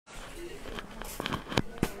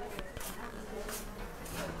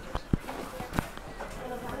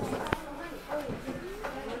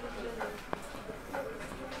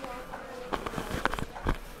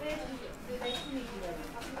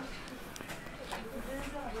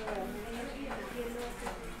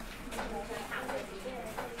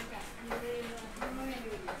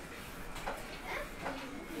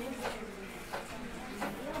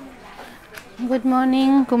Good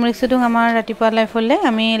morning, কুমৰিক সুদুং আমাৰ ৰাতিপুৱা লাইফলে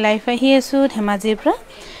আমি লাইফ আহি আছো ধেমাজিৰ পৰা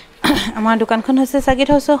আমাৰ দোকানখন হৈছে সাগিত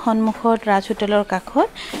হাউসৰ সন্মুখত ৰাজ হোটেলৰ কাষত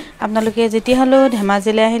আপোনালোকে যেতিয়া হলো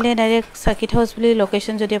ধেমাজিলে আহিলে ডাইৰেক্ট সাগিত হাউস বুলি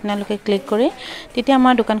লোকেশন যদি আপোনালোকে ক্লিক কৰে তেতিয়া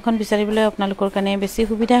আমাৰ দোকানখন বিচাৰিবলৈ আপোনালোকৰ কাৰণে বেছি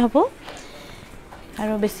সুবিধা হ'ব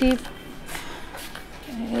আৰু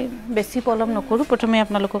বেছি পলম নকৰো প্ৰথমে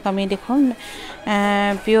আপোনালোকক আমি দেখুন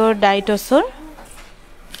পিওৰ ডাইটছৰ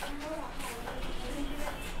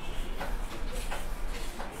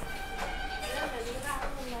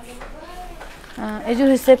এজু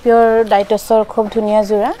হৈছে পিওৰ ডাইটছৰ খুব ধুনিয়া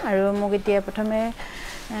জোৰা আৰু মোক এতিয়া প্ৰথমে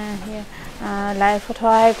লাইফ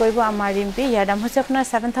সহায় কৰিব আমাৰ ৰিম্পি ইয়াৰ দাম হৈছে আপোনাৰ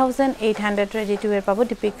 7800 ৰেডি টু ওয়্যাৰ পাব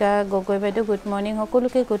দীপিকা গগৈ বাইদেউ গুড মৰ্নিং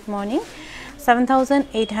সকলোকে good morning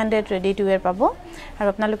 7800 ready to where পাব আৰু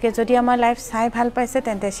আপোনালোকে যদি আমাৰ লাইফ চাই ভাল পাইছে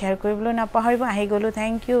তেন্তে শেয়াৰ কৰিবলৈ নাপাহৰিব আহি গলো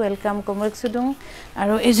থ্যাংক ইউ ওয়েলকাম কুমৰিক সুদুং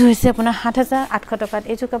আৰু এজু হৈছে আপোনাৰ 7800 টকাত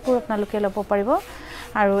এজু কাপোৰ আপোনালোকে ল'ব পাৰিব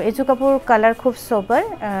আৰু এজু কাপোৰ কালাৰ খুব সোবৰ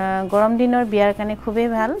গৰম দিনৰ বিয়াৰ কাৰণে খুবেই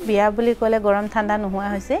ভাল বিয়া বুলি ক'লে গৰম ঠাণ্ডা নোহোৱা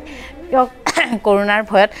হৈছে কৰোনাৰ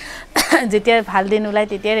ভয়ত যেতিয়া ভাল দিন ওলাই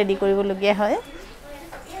তেতিয়া ৰেডি কৰিবলগীয়া হয়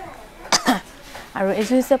আৰু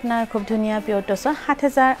এজু হৈছে আপোনাৰ খুব ধুনিয়া পিওৰ টছ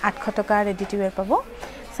 7800 টকা ৰেডি টু ওয়্যাৰ পাব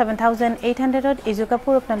 7800 ত এজু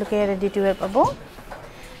কাপোৰ আপোনালোকে ৰেডি টু ওয়্যাৰ পাব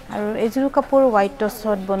আৰু এজু কাপোৰ হোৱাইট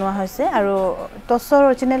টছত বনোৱা হৈছে আৰু টছৰ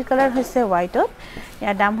অৰিজিনাল কালাৰ হৈছে হোৱাইটত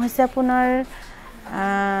ইয়াৰ দাম হৈছে আপোনাৰ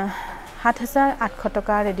 7800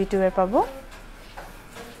 টকা ৰেডি টু ওয়্যাৰ পাব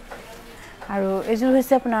আৰু এজু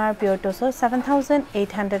হৈছে আপোনাৰ পিওৰ টছৰ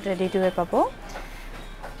 7800 ৰেডি টু ওয়্যাৰ পাব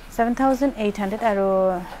 7800 আৰু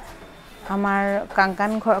আমাৰ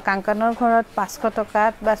কাংকানৰ ঘৰত 500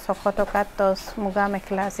 টকাত বা 600 টকাত টছ মুগা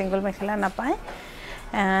মেখেলা সিঙ্গল মেখেলা নাপায়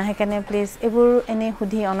হেকানে প্লিজ এবোৰ এনে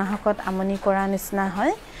হুধি অনাহকত আমনি কৰা নিচিনা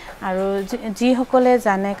হয় আৰু যি সকলে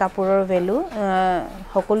জানে কাপোৰৰ ভ্যালু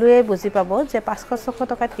সকলোৱে বুজি পাব যে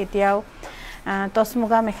 500-600 টকাত কেতিয়াও টছ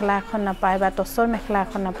মুগা মেখেলা এখন নাপায় বা টছৰ মেখেলা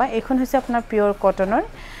এখন নাপায় এইখন হৈছে আপোনাৰ পিওৰ কটনৰ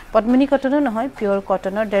পদ্মিনী কটনৰ নহয় পিওৰ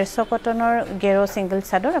কটনৰ 150 কটনৰ গেৰো সিঙ্গল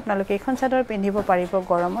চাদৰ আপোনালোকে এইখন চাদৰ পিন্ধিব পাৰিব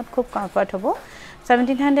গৰমত খুব কমফৰ্ট হ'ব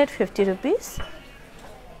 1750 rupees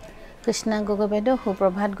কৃষ্ণা গগৈ বাইদেউ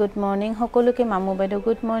সুপ্ৰভাত গুড মৰ্নিং সকলোকে মামু বাইদেউ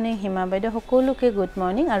গুড মৰ্নিং হিমা বাইদেউ সকলোকে গুড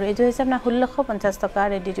মৰ্নিং আৰু এজু হৈছে আপোনাৰ 1650 টকা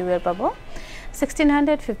ৰেডি টু ওয়্যাৰ পাব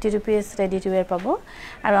 1650 rupees ৰেডি টু ওয়্যাৰ পাব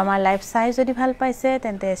আৰু আমাৰ লাইফ চাই যদি ভাল পাইছে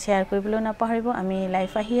তেন্তে শেয়াৰ কৰিবলৈ নাপাহৰিব আমি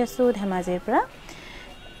লাইফ আহি আছো ধেমাজিৰ পৰা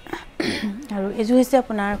আৰু এজু হৈছে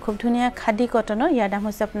আপোনাৰ খুব ধুনিয়া খাদি কটনৰ ইয়াৰ দাম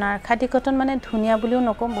হৈছে আপোনাৰ খাদি কটন মানে ধুনিয়া বুলিও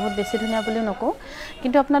নকম বহুত বেছি ধুনিয়া বুলিও নকও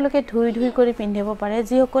কিন্তু আপোনালোকে ধুই কৰি পিন্ধিব পাৰে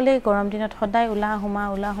যি সকলে গৰম দিনত সদায় উলা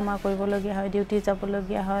হুমা কৰিবলগীয়া হয় ডিউটি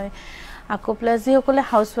যাবলগীয়া হয় আকো প্লাস যি সকলে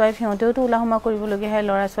হাউসৱাইফ হিহঁতেও উলা হুমা কৰিবলগীয়া হয়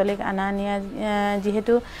লৰা ছোৱালীক আনা নিয়া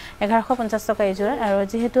যেহেতু 1150 টকা এজোৰা আৰু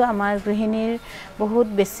যেহেতু আমাৰ গৃহিণীৰ বহুত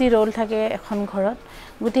বেছি ৰোল থাকে এখন ঘৰত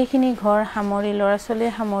গুটেখিনি ঘৰ হামৰি লৰা ছোৱালী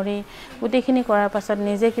হামৰি গুটেখিনি কৰাৰ পাছত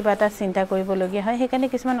নিজে কিবা এটা চিন্তা কৰিবলগীয়া হয় হেকানে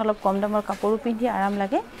কিছুমান অলপ কম দামৰ কাপোৰ পিন্ধি আৰাম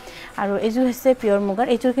লাগে আৰু এজু হৈছে পিওৰ মুগাৰ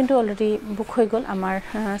এজু কিন্তু অলৰেডি বুক হৈ গল আমাৰ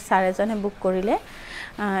সাৰ এজনে বুক কৰিলে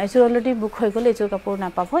এজু অলৰেডি বুক হৈ গল এজু কাপোৰ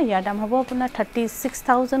নাপাব ইয়াৰ দাম হ'ব আপোনাৰ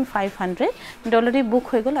 36500 কিন্তু অলৰেডি বুক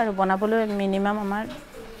হৈ গল আৰু বনাবলৈ মিনিমাম আমাৰ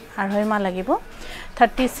 2.5 মাহ লাগিব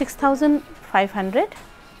 36500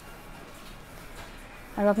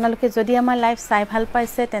 আৰু আপোনালোকে যদি আমাৰ লাইফ চাই ভাল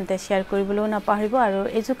পাইছে তেন্তে শেয়াৰ কৰিবলৈ নাপাহৰিব আৰু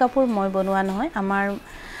এজু কাপোৰ মই বনোৱা নহয় আমাৰ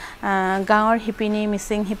গাঁৱৰ হিপিনী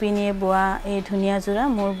মিচিং হিপিনীয়ে বোৱা এই ধুনিয়া জোৰা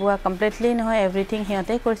মোৰ বোৱা কমপ্লিটলি নহয় এভৰিথিং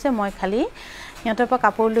হিহঁতে কৰিছে মই খালি হিহঁতৰ পৰা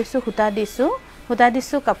কাপোৰ লৈছো হুতা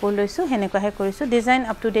দিছো কাপোৰ লৈছো হেনেকুৱাহে কৰিছো ডিজাইন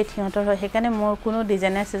আপ টু ডেট হিহঁতৰ হয় হেকানে মোৰ কোনো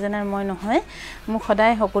ডিজাইনাৰ মই নহয় মোক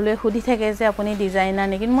সদায় সকলোৱে সুধি থাকে যে আপুনি ডিজাইনাৰ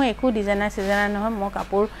নেকি মই একো ডিজাইনাৰ নহয় মই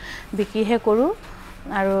কাপোৰ বিকিহে কৰো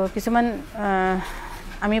আৰু কিছুমান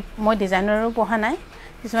মই ডিজাইনাৰো পঢ়া নাই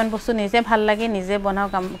কিছুমান বস্তু নিজে ভাল লাগে নিজে বনাও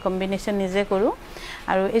কম্বিনেশন নিজে কৰো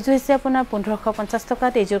আৰু এজু হৈছে আপোনাৰ 1550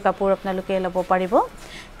 টকাত এজুৰ কাপোৰ আপোনালোকে ল'ব পাৰিব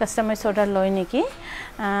কাস্টমাইজ অৰ্ডাৰ লয় নেকি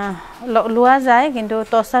লোৱা যায় কিন্তু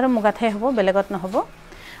টছ আৰু মুগাতে হ'ব বেলেগত নহব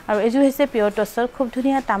আৰু এজু হৈছে পিওৰ টছৰ খুব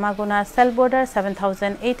ধুনিয়া তামাগুনা cell border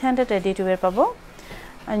 7800 ready to where পাব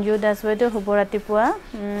অঞ্জু দাস বাইদেউ শুভ ৰাতিপুৱা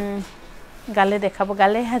গালে দেখাব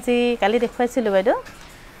গালে হাজি কালি দেখুৱাইছিল বাইদেউ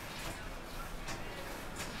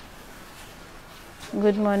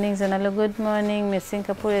গুড মৰ্নিং জনালো গুড মৰ্নিং মিচিং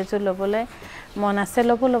কাপোৰ এজু লবলৈ মন আছে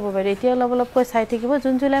ল'ব বাইদেউ এতিয়া অলপ চাই থাকিব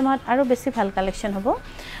জুন জুলাই মাহত আৰু বেছি ভাল কালেকচন হ'ব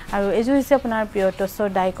আৰু এজু হৈছে আপোনাৰ পিওৰ টছৰ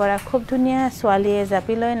ডাই কৰা খুব ধুনিয়া ছোৱালীয়ে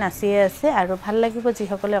জাপি লৈ নাচিয়ে আছে আৰু ভাল লাগিব যি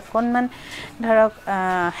সকলে অকনমান ধৰক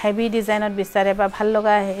হেভি ডিজাইনত বিচাৰে বা ভাল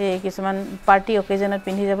লগা কিছুমান পাৰ্টি অকেজনত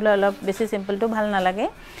পিন্ধি যাবলৈ অলপ বেছি সিম্পলটো ভাল নালাগে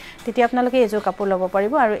তেতিয়া আপোনালোকে এজোৰ কাপোৰ ল'ব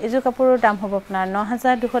পাৰিব আৰু এজোৰ কাপোৰৰ দাম হ'ব আপোনাৰ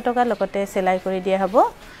 9200 টকা লগতে সেলাই কৰি দিয়া হ'ব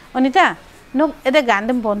অনিতা নো এটা গান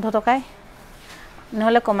দিম বন্ধ টকাই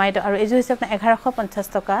নহলে কমাই দিও আৰু এজু হৈছে আপোনাৰ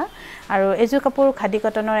 1150 টকা আৰু এজু কাপোৰ খাদি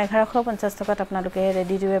কটনৰ 1150 টকাত আপোনালোকে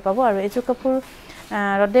ৰেডি টু ৱেৰ পাব আৰু এজু কাপোৰ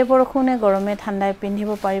ৰদে বৰষুণে গৰমে ঠাণ্ডাই পিন্ধিব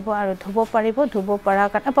পাৰিব আৰু ধুব পাৰিব ধুব পৰা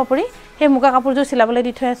কাৰণে পাপৰি হে মুগা কাপোৰজোৰ চিলাবলৈ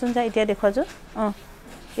দি থৈ আছোন যা এতিয়া দেখুৱাজো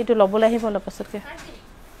এটো লবলৈ আহিব অলপ পাছতকে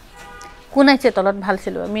কোন আছে তলত ভাল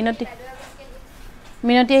ছিল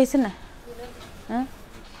মিনতি আহিছে না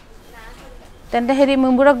তেন্তে হেৰি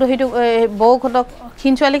মুম্বুৰক দহিটো বৌ খতক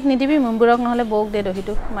খিনচোৱালিক নিদিবি মুম্বুৰক নহলে বৌক দে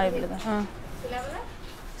দহিটো মাৰিবলৈ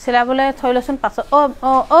চিলাবলৈ থৈ লচোন পাছ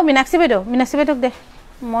অ মিনাক্ষী বাইদেউক দে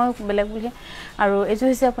মই বেলেগ বুলি আৰু এজু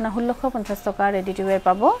হৈছে আপোনাৰ 1650 টকা ৰেডি টু ৱেৰ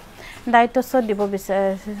পাব ডাইটছত দিব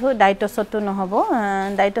বিচাৰিছো ডাইটছতো নহব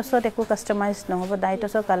ডাইটছত একো কাস্টমাইজ নহব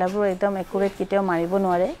ডাইটছৰ কালাৰবোৰ একদম একুৰেট কিতেও মাৰিব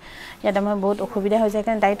নোৱাৰে ইয়াত আমাৰ বহুত অসুবিধা হৈ যায়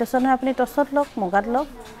কাৰণ ডাইটছত নহয় আপুনি টছত লক মুগাত লক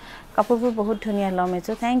কাপোৰবোৰ বহুত ধুনিয়া লম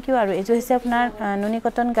এজু থ্যাংক ইউ আৰু এজু হৈছে আপোনাৰ নুনি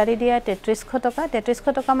কটন গাড়ী দিয়া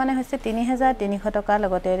 3300 টকা মানে হৈছে 3300 টকা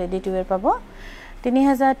লগতে ৰেডি টু ৱেৰ পাব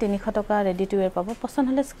 3300 টকা ৰেডি টু ৱেৰ পাব পছন্দ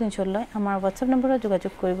হলে স্ক্ৰিনশ্বট লৈ আমাৰ WhatsApp নম্বৰত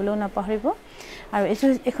যোগাযোগ কৰিবলৈ নাপাহৰিব আৰু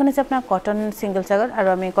এখন হৈছে আপোনাৰ কটন সিঙ্গেল চাগৰ আৰু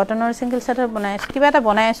আমি কটনৰ সিঙ্গেল চাদৰ বনাই আছো কিবা এটা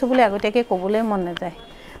বনাই আছো বুলি আগতেকে ক'বলৈ মন নাযায়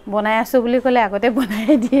বনাই আছো বুলি ক'লে আগতে বনাই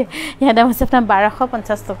দিয়ে ইয়াৰ দাম হৈছে আপোনাৰ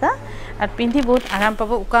 1250 টকা আৰু পিন্ধি বহুত আৰাম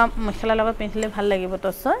পাব উকা মেখেলা লগত পিন্ধিলে ভাল লাগিব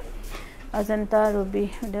টছৰ অজন্তা ৰুবি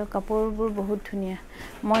কাপোৰবোৰ বহুত ধুনিয়া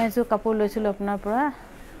মই এজো কাপোৰ লৈছিলো আপোনাৰ পৰা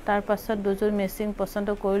তাৰ পাছত দুজোৰ মেচিং পছন্দ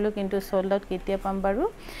কৰিলো কিন্তু সোল্ড আউট কেতিয়া পাম বাৰু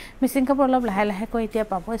মেচিং কাপোৰ অলপ লাহে লাহে কৈ এতিয়া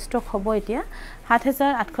পাব ষ্টক হ'ব এতিয়া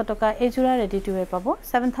 7800 টকা এই জোৰা ৰেডি টু ৱেৰ পাব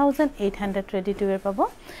 7800 ৰেডি টু ৱেৰ পাব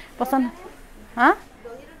পছন্দ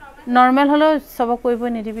নৰমাল হলো সব কইব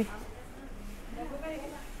নিদিবি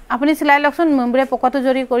আপুনি সিলাই লকছন মুম্বুৰে পকাটো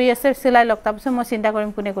জৰি কৰি আছে সিলাই লক তাৰপিছত মই চিন্তা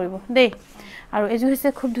কৰিম কোনে কৰিব দেই আৰু এজু হৈছে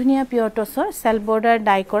খুব ধুনিয়া পিয়ৰ টছৰ সেলফ বৰ্ডাৰ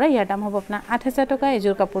ডাই কৰা ইয়াৰ দাম হ'ব আপোনাৰ 8000 টকা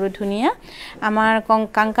এজুৰ কাপোৰ ধুনিয়া আমাৰ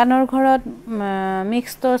কাংকানৰ ঘৰত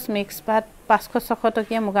মিক্স টছ মিক্স পাট 500-600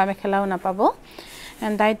 টকীয়া মুগা মেখেলাও নাপাব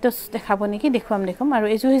ডাইটছ দেখাব নেকি দেখুৱাম আৰু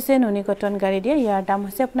এজু হৈছে নুনি কটন গাড়ী দিয়া ইয়াৰ দাম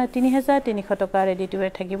হৈছে আপোনাৰ 3300 টকা ৰেডি টু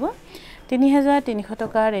ৱেৰ থাকিব 3300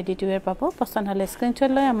 টকা ৰেডি টু ৱেৰ পাব পছন্দ হলে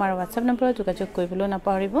স্ক্ৰিনশ্বট লৈ আমাৰ WhatsApp নম্বৰত যোগাযোগ কৰিবলৈ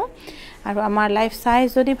নাপাহৰিব আৰু আমাৰ লাইভ সাইজ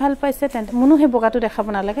যদি ভাল পাইছে তেন্তে মনু হে বগাটো দেখাব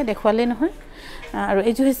নালাগে দেখুৱালে নহয় আৰু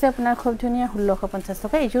এজু হৈছে আপোনাৰ খুব ধুনিয়া 1650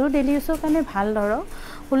 টকা এজুৰো ডেইলি ইউজৰ কাৰণে ভাল ধৰ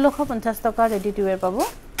 1650 টকা ৰেডি টু ৱেৰ পাব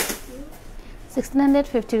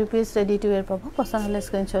 1650 rupees ৰেডি টু ৱেৰ পাব পছন্দ হলে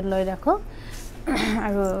স্ক্ৰিনশ্বট লৈ ৰাখক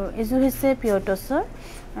আৰু এজু হৈছে পিয়ৰ টছৰ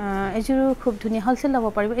এজুৰো খুব ধুনিয়া হলসেল লব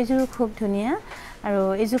পাৰিব এজুৰো খুব ধুনিয়া আৰু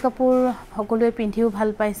এজু কাপোৰ সকলোৱে পিন্ধিও ভাল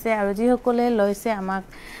পাইছে আৰু যি সকলে লৈছে আমাক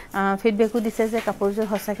ফিডবেকো দিছে যে কাপোৰযোৰ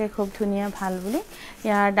হসাকে খুব ধুনিয়া ভাল বুলি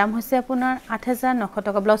ইয়াৰ দাম হৈছে আপোনাৰ 8900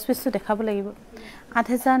 টকা ব্লাউজ পিসটো দেখাব লাগিব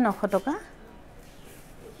 8900 টকা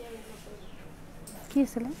কি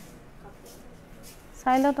আছিল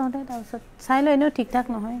সাইলো তহঁতে তাৰপিছত সাইলো এনেও ঠিক ঠাক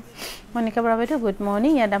নহয় মনিকা বৰাবেটো গুড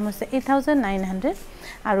মৰ্নিং ইয়াৰ দাম হৈছে 8900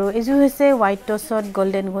 আৰু এজু হৈছে হোৱাইট টছত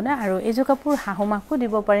গোল্ডেন গুণা আৰু এজু কাপোৰ হাহুমাকো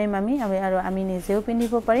দিব পাৰিম আমি আৰু আমি নিজেও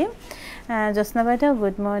পিন্ধিব পাৰিম জসনা বাইদেউ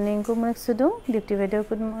গুড মৰ্নিং কুমৰক সুদু দীপ্তি বাইদেউ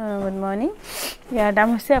গুড মৰ্নিং ইয়াৰ দাম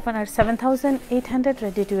হৈছে আপোনাৰ 7800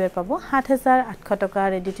 ৰেডি টু ৱেৰ পাব 7800 টকা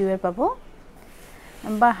ৰেডি টু ৱেৰ পাব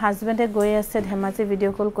বা হাজবেণ্ডে গৈ আছে ধেমাজি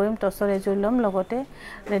ভিডিঅ' কল কৰিম টছৰ এজুৰ লম লগতে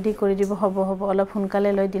ৰেডি কৰি দিব হ'ব অলপ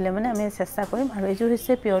সোনকালে লৈ দিলে মানে আমি চেষ্টা কৰিম আৰু এজুৰ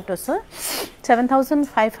হৈছে পিয়ৰ টছৰ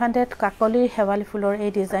 7500 কাকলি হেৱালি ফুলৰ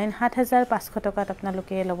এই ডিজাইন 7500 টকাত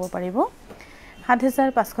আপোনালোকে ল'ব পাৰিব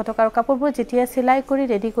 7500 টকাৰ কাপোৰবোৰ যেতিয়া সিলাই কৰি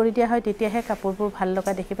ৰেডি কৰি দিয়া হয় তেতিয়াহে কাপোৰবোৰ ভাল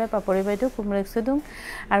লগা দেখিবা পাপৰি বাইদেউ কুমৰেক সুদুম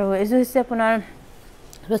আৰু এজু হৈছে আপোনাৰ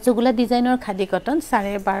ৰসগোল্লা ডিজাইনৰ খাদি কটন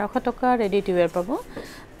 1250 টকা ৰেডি টু ৱেৰ পাব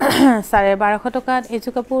 1250 টকাত এজু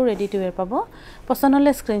কাপোৰ ৰেডি টু ৱেৰ পাব পছন্দ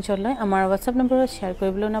হলে স্ক্ৰিনশ্বট লৈ আমাৰ WhatsApp নম্বৰত শ্বেয়াৰ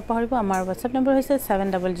কৰিবলৈ নাপাহৰিব আমাৰ WhatsApp নম্বৰ হৈছে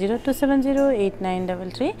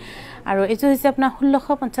 7002708933 আৰু এজু হৈছে আপোনাৰ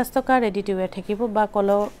 1650 টকা ৰেডি টু ৱেৰ থাকিব বা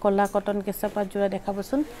কলা কটন কেঁচাপাত জোৰা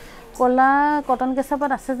দেখাবচোন কলা কটন কেঁচাপাত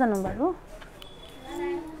আছে জানো বাৰু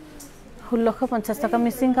 1650 টকা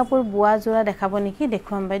মিচিং কাপোৰ বুৱা জোৰা দেখাব নেকি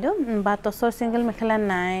দেখুৱাম বাইদেউ বা টছৰ সিঙ্গেল মেখেলা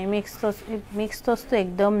নাই মিক্স টছটো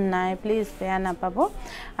একদম নাই প্লিজ বেয়া নাপাব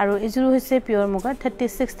আৰু এজুৰো হৈছে পিয়ৰ মুগা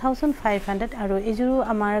 36500 আৰু এজুৰো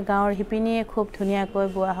আমাৰ গাঁৱৰ হিপিনিয়ে খুব ধুনিয়াকৈ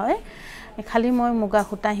বুৱা হয় খালি মই মুগা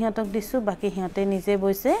খুটা হিয়তক দিছো বাকি হিয়তে নিজে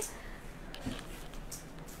বৈছে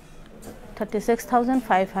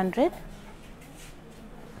 36500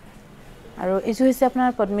 আৰু এজু হৈছে আপোনাৰ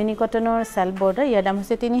পদ্মিনী কটনৰ সেলফ বৰ্ডাৰ ইয়াৰ দাম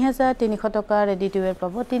হৈছে 3300 টকা ৰেডি টু ৱেৰ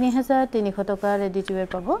পাব 3300 টকা ৰেডি টু ৱেৰ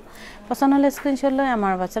পাব পছন্দ হলে স্ক্ৰিনশ্বট লৈ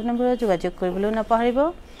আমাৰ WhatsApp নম্বৰত যোগাযোগ কৰিবলৈ নাপাহৰিব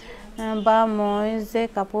বা মই যে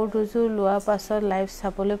কাপোৰ দুযোৰ লোৱাৰ পাছত লাইভ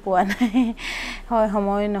চাবলৈ পোৱা নাই হয়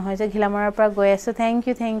সময় নহয় যে ঘিলামৰাৰ পৰা গৈ আছোঁ থ্যাংক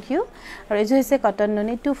ইউ আৰু এইযোৰ হৈছে কটন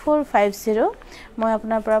নুনি 2450 মই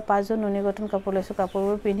আপোনাৰ পৰা 5যোৰ নুনি কটন কাপোৰ লৈছোঁ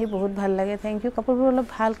কাপোৰবোৰ পিন্ধি বহুত ভাল লাগে থ্যাংক ইউ কাপোৰবোৰ অলপ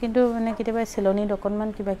ভাল কিন্তু মানে কেতিয়াবা চিলনি অকণমান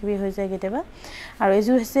কিবা কিবি হৈ যায় কেতিয়াবা আৰু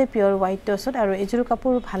এইযোৰ হৈছে পিয়ৰ হোৱাইট টছত আৰু এইযোৰ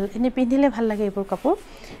কাপোৰ ভাল এনে পিন্ধিলে ভাল লাগে এইবোৰ কাপোৰ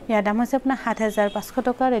ইয়াৰ দাম হৈছে আপোনাৰ 7500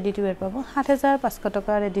 টকা ৰেডি টু ওয়্যাৰ পাব 7500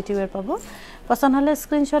 টকা ৰেডি টু ওয়্যাৰ পাব পছন্দ হ'লে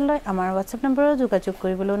স্ক্ৰিনশ্বট লৈ আমাৰ WhatsApp নম্বৰত যোগাযোগ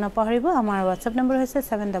কৰিবলৈ নাপাহৰিব আমাৰ WhatsApp নম্বৰ হৈছে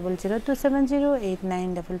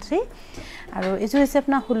 7002708933 আৰু এইযোৰ হৈছে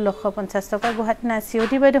আপোনাৰ 1650 টকা গুৱাহাটী না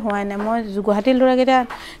COD বাইদে হোৱাই নাই মই গুৱাহাটীৰ ল'ৰাকেইটা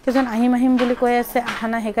কেজন আহিম বুলি কৈ আছে আহা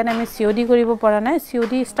নাই সেইকাৰণে আমি COD কৰিব পৰা নাই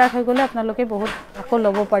COD ষ্টাৰ্ট হৈ গ'লে আপোনালোকে বহুত আকৌ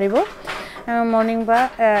ল'ব পাৰিব মৰ্নিং বা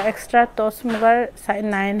এক্সট্ৰা টচ মুগাৰ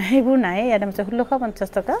নাই এইবোৰ নাই ইয়াৰ দাম হৈছে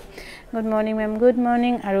 1650 টকা good morning ma'am good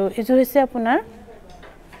morning আৰু এইযোৰ হৈছে আপোনাৰ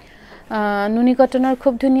নুনি কটনৰ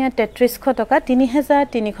খুব ধুনীয়া 3300 টকা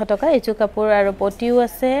 3300 টকা এইযোৰ কাপোৰ আৰু পটিও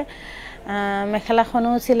আছে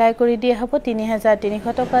মেখেলাখনো চিলাই কৰি দিয়া হ'ব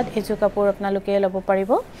 3300 টকাত এইযোৰ কাপোৰ আপোনালোকে ল'ব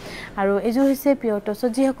পাৰিব আৰু এইযোৰ হৈছে পিয়ৰ টছ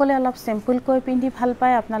যিসকলে অলপ সিম্পলকৈ পিন্ধি ভাল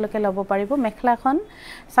পায় আপোনালোকে ল'ব পাৰিব মেখেলাখন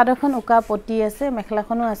চাদৰখন উকা পটি আছে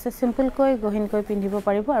মেখেলাখনো আছে সিম্পলকৈ গহিনকৈ পিন্ধিব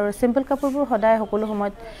পাৰিব আৰু সিম্পল কাপোৰবোৰ সদায় সকলো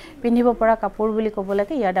সময়ত পিন্ধিব পৰা কাপোৰ বুলি ক'ব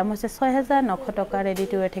লাগে ইয়াৰ দাম হৈছে 6900 টকা ৰেডি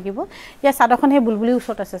টু ওয়্যাৰ থাকিব ইয়াৰ চাদৰখন হে বুলবুলি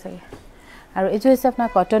ওচৰত আছে চাগে আৰু এইযোৰ হৈছে আপোনাৰ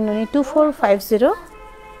কটন নুনি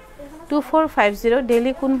 2450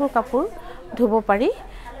 ডেইলি কোনবোৰ কাপোৰ ধুব পাৰি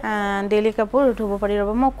ডেইলি কাপোৰ ধুব পাৰি ৰব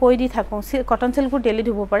মই কৈ দি থাকোঁ কটন সিল্কবোৰ ডেইলি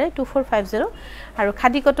ধুব পাৰে 2450 আৰু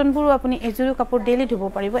খাদি কটনবোৰ আপুনি এযোৰ কাপোৰ ডেইলি ধুব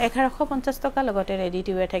পাৰিব 1150 টকা লগতে ৰেডি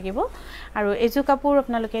টু ওয়্যাৰ থাকিব আৰু এযোৰ কাপোৰ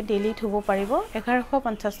আপোনালোকে ডেইলি ধুব পাৰিব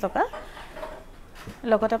 1150 টকা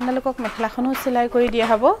লগত আপোনালোকক মেখেলাখনো চিলাই কৰি দিয়া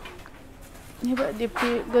হ'ব দীপ্তি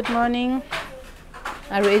গুড মৰ্নিং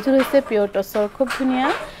আৰু এইযোৰ হৈছে পিয়ৰ টছৰ খুব ধুনীয়া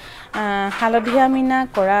হালধীয়া মিনা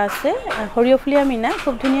কৰা আছে হৰিয়ফুলীয়া মিনা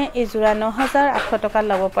খুব ধুনীয়া এই জোৰা 9800 টকা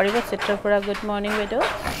ল'ব পাৰিব চিত্ৰৰ পৰা গুড মৰ্নিং বাইদেউ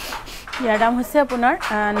ইয়াৰ দাম হৈছে আপোনাৰ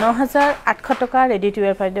 9800 টকা ৰেডি টু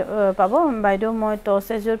ওয়্যাৰ পাব বাইদেউ মই টছ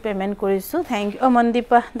এযোৰ পেমেন্ট কৰিছোঁ থ্যাংক ইউ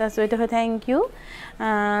মনদীপা দাস বাইদেউ থ্যাংক ইউ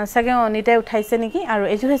সাগে অনিতাই উঠাইছে নেকি আৰু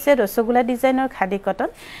এইযোৰ হৈছে ৰসগোল্লা ডিজাইনৰ খাদি কটন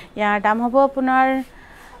ইয়াৰ দাম হ'ব আপোনাৰ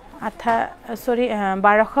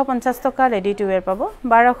 1250 টকা ৰেডি টু ওয়্যাৰ পাব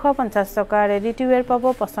 1250 টকা ৰেডি টু ওয়্যাৰ পাব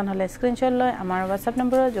পছন্দ হ'লে স্ক্ৰিনশ্বট লৈ আমাৰ WhatsApp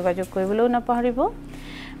নম্বৰত যোগাযোগ কৰিবলৈ নাপাহৰিব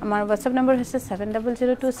আমাৰ WhatsApp নম্বৰ হৈছে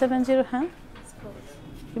 700270 হা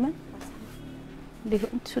কিমান দেখো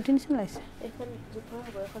ছুটি নিচিনা লাগিছে এখন জুফা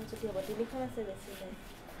হ'ব এখন ছুটি হ'ব তিনিখন আছে বেছি নাই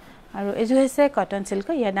আৰু এইযোৰ হৈছে কটন সিল্ক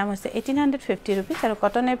ইয়াৰ দাম হৈছে 1850 रुपीस আৰু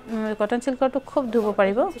কটন সিল্কৰটো খুব ধুব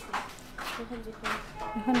পাৰিব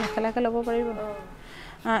এখন মেখেলাকে ল'ব পাৰিব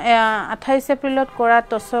 28 এপ্ৰিলত কৰা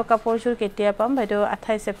টছৰ কাপোৰযোৰ কেতিয়া পাম বাইদেউ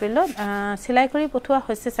 28 এপ্ৰিলত সিলাই কৰি পঠোৱা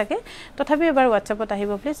হৈছে চাগে তথাপি এবাৰ WhatsAppত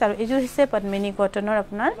আহিব প্লিজ আৰু এইযোৰ হৈছে পদ্মিনী কটনৰ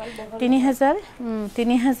আপোনাৰ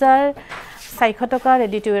 3400 টকা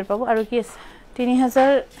ৰেডি টু ওয়্যাৰ পাব আৰু কি আছে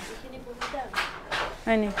 3000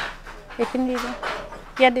 হয়নি এইখিনি দিব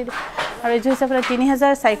ইয়াত দি আৰু এইযোৰ হৈছে আপোনাৰ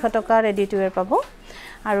 3400 টকা ৰেডি টু ওয়্যাৰ পাব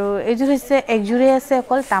আৰু এইযোৰ হৈছে একজোৰে আছে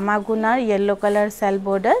অকল তামাগুনাৰ ইয়েলো কালাৰ সেল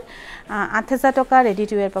বৰ্ডাৰ 8000 টকা ৰেডি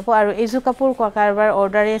টু ওয়্যাৰ পাব আৰু এইযোৰ কাপোৰ কাৰবাৰ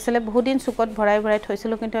অৰ্ডাৰে আছিল বহুত দিন সুকত ভৰাই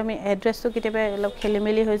থৈছিল কিন্তু আমি এড্ৰেছটো কেতিয়াবা অলপ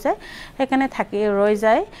খেলিমেলি হৈ যায় সেইকাৰণে থাকি ৰৈ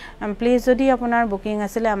যায় প্লিজ যদি আপোনাৰ বুকিং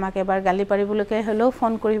আছিল আমাক এবাৰ গালি পাৰিবলৈকে হলেও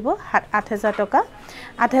ফোন কৰিব 8000 টকা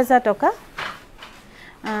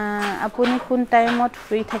আপুনি কোন টাইমত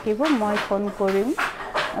ফ্ৰী থাকিব মই ফোন কৰিম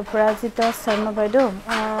অপৰাজিতা শৰ্মা বাইদেউ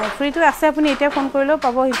ফ্ৰীটো আছে আপুনি এতিয়া ফোন কৰিলেও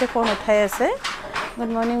পাব হিতে ফোন উঠাই আছে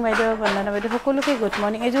গুড মৰ্নিং বাইদেউ বন্দনা বাইদেউ সকলোকে গুড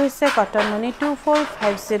মৰ্নিং এইযোৰ হৈছে কটন নুনি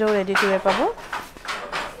 2450 ৰেডি টু ওয়্যাৰ পাব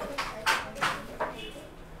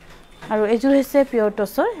আৰু এইযোৰ হৈছে পিয়ৰ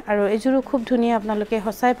টছৰ আৰু এইযোৰো খুব ধুনীয়া আপোনালোকে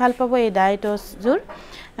হসাই ভাল পাব এই ডাই টছযোৰ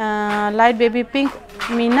লাইট বেবি পিংক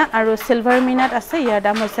মিনা আৰু সিলভাৰ মিনাত আছে ইয়াৰ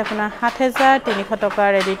দাম হৈছে আপোনাৰ 7300 টকা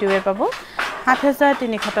ৰেডি টু ওয়্যাৰ পাব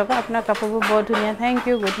 7300 টকা আপোনাৰ কাপোৰবোৰ বহুত ধুনীয়া thank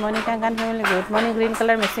U good morning Kangkan family good morning green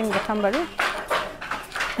colour matching প্ৰথম বাৰু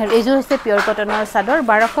আৰু এইযোৰ হৈছে পিয়ৰ কটনৰ চাদৰ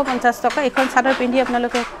 1250 টকা এখন চাদৰ পিন্ধি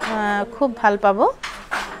আপোনালোকে খুব ভাল পাব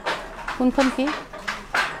কোনখন কি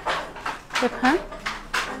দেখা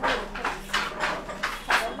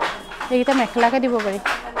এইটা মেখেলাকে দিব পাৰি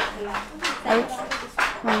আৰু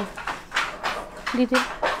দিদি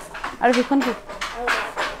আৰু এখন কি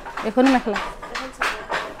এখনো মেখেলা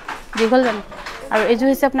দীঘল জানো আৰু এইযোৰ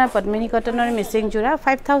হৈছে আপোনাৰ পদ্মিনী কটনৰ মিচিং জোৰা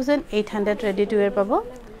 5800 ৰেডি টু ওয়্যাৰ পাব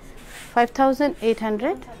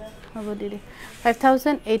 5800 হ'ব দিদি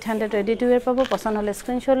 5800 ৰেডি টু ওয়্যাৰ পাব পছন্দ হ'লে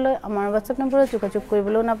স্ক্ৰিনশ্বট লৈ আমাৰ WhatsApp নম্বৰত যোগাযোগ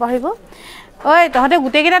কৰিবলৈ নাপাহৰিব ঐ তহঁতে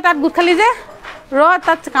গুটেকেইটা তাত গুট খালি যে ৰ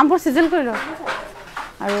তাত কামবোৰ সিজিল কৰি ৰ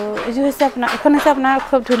আৰু এইযোৰ হৈছে আপোনাৰ এখন হৈছে আপোনাৰ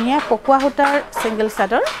খুব ধুনীয়া পকোৱা সূতাৰ সিঙ্গেল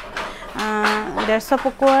চাদৰ 150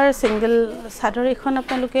 পকোৱাৰ সিঙ্গেল চাদৰ এখন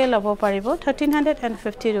আপোনালোকে ল'ব পাৰিব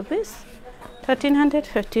 1350 rupees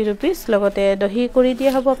 1350 rupees লগতে দহি কৰি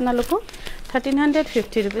দিয়া হ'ব আপোনালোকক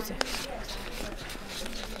 1350 rupees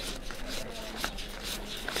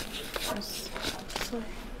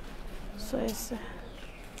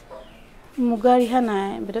মুগা ৰিহা নাই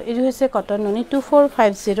বেটা এইযোৰ হৈছে কটন নুনি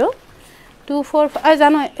 2450 24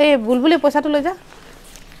 জানো এই বুলবুলি পইচাটো লৈ যা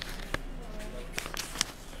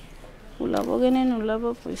ওলাবগে নে নোলাব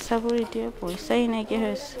পইচাবোৰ এতিয়া পইচাই নাইকিয়া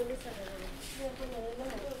হৈছে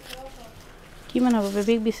কিমান হ'ব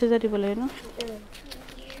বেবিক 20000 দিব লাগে ন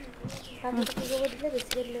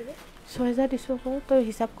 6000 দিছো তো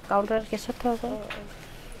হিচাপ কাউন্টাৰ কেছত থব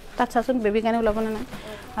তাত চাচোন বেবি কাৰণে ওলাব না নাই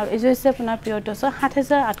আৰু এইযোৰ হৈছে আপোনাৰ পিয়ৰ টছ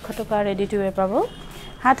 7800 টকা ৰেডি টু ৱেৰ পাব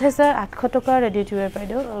 7800 টকা ৰেডি টু ৱেৰ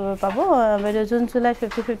পাব বাইদেউ জুন জুলাই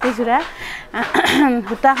 50 জোৰা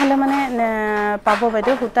হুতা হলে মানে পাব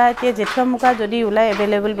বাইদেউ হুতা এতিয়া জেঠুৱা মুগা যদি ওলাই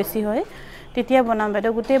এভেইলেবল বেছি হয় তেতিয়া বনাম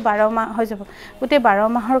বাইদেউ গোটেই 12 মাহ হৈ যাব গোটেই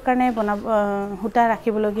 12 মাহৰ কাৰণে বনাব হুতা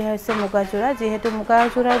ৰাখিবলগীয়া হৈছে মুগা জোৰা যেহেতু মুগা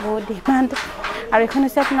জোৰাৰ বহুত ডিমান্ড আৰু এখন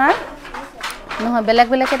হৈছে আপোনাৰ নহয় বেলেগ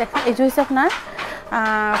বেলেগকে দেখা এইযোৰ হৈছে আপোনাৰ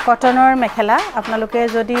কটনৰ মেখেলা আপোনালোকে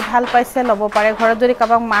যদি ভাল পাইছে ল'ব পাৰে ঘৰত যদি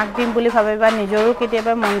কাবাক মাক দিম বুলি ভাবে বা নিজৰো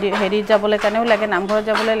কেতিয়াবা মন্দিৰ হেৰিত যাবলৈ কাৰণেও লাগে নামঘৰত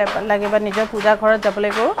যাবলৈ লাগে বা নিজৰ পূজা ঘৰত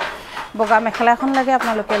যাবলৈ গো বগা মেখেলা এখন লাগে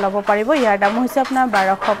আপোনালোকে ল'ব পাৰিব ইয়াৰ দাম হৈছে আপোনাৰ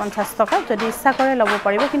 1250 টকা যদি ইচ্ছা কৰে ল'ব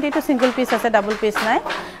পাৰিব কিন্তু এটো সিঙ্গেল পিস আছে ডাবল পিস নাই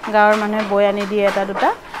গাঁৱৰ মানুহে বৈ আনি দিয়ে এটা দুটা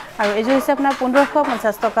আৰু এইযোৰ হৈছে আপোনাৰ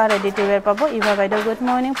 1550 টকা ৰেডি টু ৱেৰ পাব ইভা বাইদেউ গুড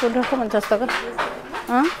মৰ্নিং 1550 টকা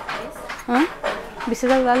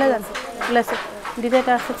 20000 ওলালে জানো ওলাইছে দিদে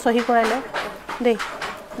তাৰ সহি কৰাইলে দেই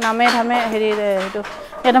নামে ধামে হেৰি এটো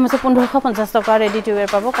এটা হৈছে 1550 টকা ৰেডি টু ৱেৰ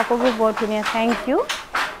পাব কাপোৰবোৰ বহুত ধুনীয়া থ্যাংক ইউ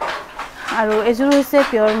আৰু এযোৰ হৈছে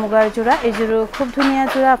পিয়ৰ মুগাৰ জোৰা এযোৰ খুব ধুনীয়া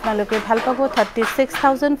জোৰা আপোনালোকে ভাল পাব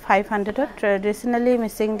 36500 ট্ৰেডিশনালি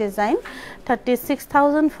মিচিং ডিজাইন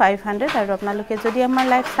 36500 আৰু আপোনালোকে যদি আমাৰ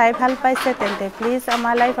লাইভ চাই ভাল পাইছে তেন্তে প্লিজ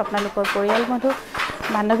আমাৰ লাইভ আপোনালোকৰ পৰিয়াল বন্ধু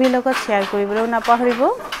বান্ধৱীৰ লগত শেয়াৰ কৰিবলৈ নাপাহৰিব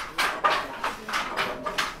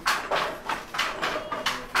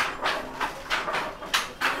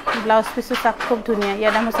ব্লাউজ পিসো চাক খুব ধুনীয়া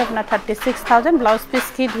ইয়াৰ দাম হৈছে আপোনাৰ 36000 ব্লাউজ পিস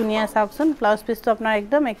কি ধুনীয়া চাওকচোন ব্লাউজ পিসটো আপোনাৰ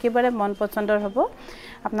একদম একেবাৰে মন পছন্দৰ হ'ব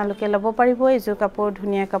আপোনালোকে ল'ব পাৰিব এইযোৰ কাপোৰ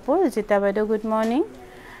ধুনীয়া কাপোৰ জিতা বাইদেউ গুড মৰ্নিং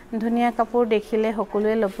ধুনীয়া কাপোৰ দেখিলে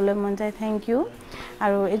সকলোৱে ল'বলৈ মন যায় থ্যাংক ইউ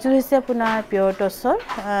আৰু এইযোৰ হৈছে আপোনাৰ পিয়ৰ টছৰ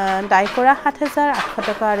ডাই কৰা 7800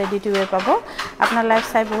 টকা ৰেডি টু ৱেৰ পাব আপোনাৰ লাইভ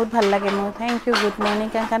চাই বহুত ভাল লাগে মোৰ thank U good morning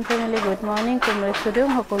Kangkan family good morning কুমৰে studio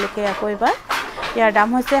সকলোকে আকৌ এবাৰ ইয়াৰ দাম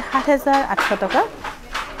হৈছে 7800 টকা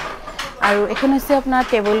আৰু এখন হৈছে আপোনাৰ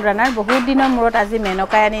টেবুল ৰানাৰ বহুত দিনৰ মূৰত আজি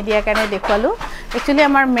মেনকাই আনি দিয়া কাৰণে দেখুৱালো একচুয়ালি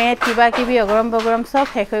আমাৰ মেট কিবা কিবি অগৰম বগৰম সব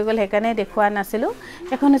শেষ হৈ গল হেকানে দেখুৱা নাছিলো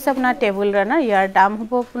এখন হৈছে আপোনাৰ টেবুল ৰানাৰ ইয়াৰ দাম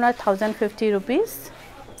হ'ব আপোনাৰ 1050 rupees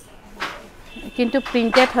কিন্তু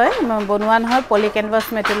প্ৰিন্টেড হয় বনোৱা নহয় পলি ক্যানভাস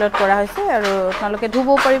মেটেৰিয়েলত কৰা হৈছে আৰু আপোনালোকে ধুব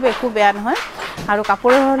পাৰিব একো বেয়া নহয় আৰু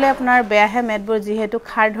কাপোৰ হলে আপোনাৰ বেয়াহে মেটবোৰ যেহেতু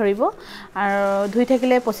খাৰ ধৰিব আৰু ধুই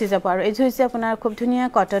থাকিলে পচি যাব আৰু এই হৈছে আপোনাৰ খুব ধুনীয়া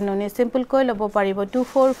কটন নুনি সিম্পল কৈ ল'ব পাৰিব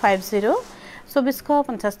 2450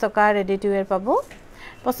 2450 টকা ৰেডি টু ৱেৰ পাব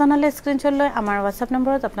পছন্দ হলে স্ক্ৰিনশ্বট লৈ আমাৰ WhatsApp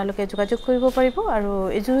নম্বৰত আপোনালোকে যোগাযোগ কৰিব পাৰিব আৰু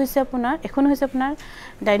এইযোৰ হৈছে আপোনাৰ এখন হৈছে আপোনাৰ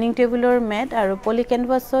ডাইনিং টেবুলৰ মেট আৰু পলি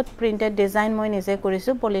ক্যানভাসত প্ৰিন্টেড ডিজাইন মই নিজে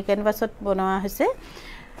কৰিছো পলি ক্যানভাসত বনোৱা হৈছে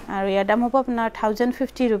আৰু ইয়াৰ দাম হ'ব আপোনাৰ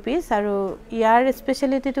 1050 rupees আৰু ইয়াৰ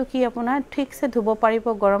স্পেশালিটিটো কি আপোনাৰ ঠিকছে ধুব পাৰিব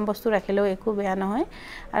গৰম বস্তু ৰাখিলেও একো বেয়া নহয়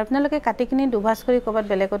আৰু আপোনালোকে কাটি কিনি দুভাজ কৰি কবাত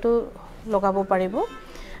বেলেগতো লগাব পাৰিব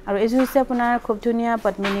আৰু এই হৈছে আপোনাৰ খুব ধুনীয়া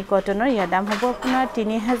পদ্মিনী কটনৰ ইয়াৰ দাম হ'ব আপোনাৰ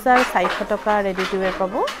 3400 টকা ৰেডি টু ৱেৰ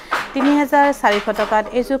পাব 3400 টকাত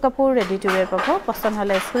এইযোৰ কাপোৰ ৰেডি টু ৱেৰ পাব পছন্দ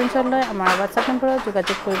হলে স্ক্ৰিনশ্বট লৈ আমাৰ WhatsApp নম্বৰত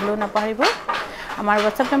যোগাযোগ কৰিবলৈ নাপাহৰিব আমাৰ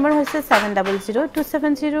WhatsApp নম্বৰ হৈছে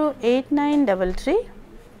 7002708933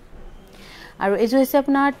 আৰু এইযোৰ হৈছে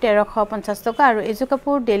আপোনাৰ 1350 টকা আৰু এইযোৰ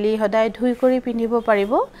কাপোৰ ডেইলি সদায় ধুই কৰি পিন্ধিব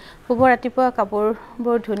পাৰিব শুভ ৰাতিপুৱা কাপোৰ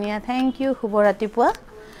বৰ ধুনীয়া থ্যাংক ইউ শুভ ৰাতিপুৱা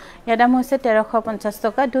ইয়াৰ দাম হৈছে 1350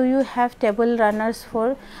 টকা do U have table ৰানাৰ্স for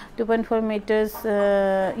 2.4 meters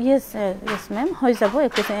yes ma'am হৈ যাব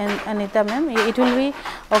Anita ma'am it will be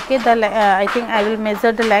okay I think I will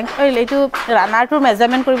measure the length এইটো ৰানাৰটো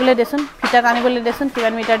মেজাৰমেন্ট কৰিবলৈ দেচোন ফিটা টানিবলৈ দেচোন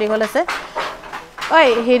কিমান মিটাৰ দীঘল আছে ঐ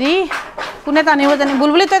হেৰি কোনে টানিব জানি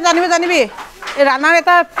বুলবুলি তই জানিবি ৰানাৰ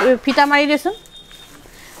এটা ফিটা মাৰি দেচোন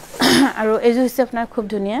আৰু এইযোৰ হৈছে আপোনাৰ খুব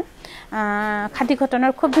ধুনীয়া খাটি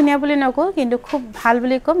কটনৰ খুব ধুনীয়া বুলি নকও কিন্তু খুব ভাল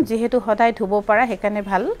বুলি কম যেহেতু সদায় ধুব পাৰা হেকানে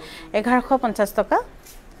ভাল 1150 টকা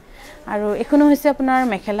আৰু এখনো হৈছে আপোনাৰ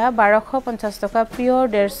মেখেলা 1250 টকা পিয়ৰ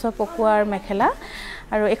 150 পকুৱাৰ মেখেলা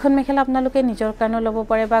আৰু এখন মেখেলা আপোনালোকে নিজৰ কাৰণে ল'ব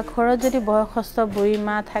পাৰে বা ঘৰত যদি বয়সস্থ বুঢ়ী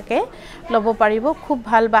মা থাকে ল'ব পাৰিব খুব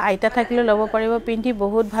ভাল বা আইতা থাকিলে ল'ব পাৰিব পিন্ধি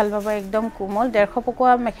বহুত ভাল পাব একদম কোমল 150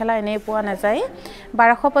 পকোৱা মেখেলা এনেই পোৱা নাযায়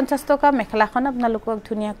 1250 টকা মেখেলাখন আপোনালোকক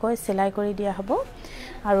ধুনীয়াকৈ চিলাই কৰি দিয়া হ'ব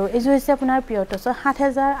আৰু এইযোৰ হৈছে আপোনাৰ পিয়ৰ টছ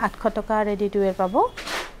 7800 টকা ৰেডি টু ওয়্যাৰ পাব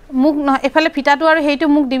মুক ন এফালে ফিটাটো আৰু হেইটো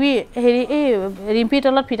মুক দিবি হেৰি এই ৰিম্পি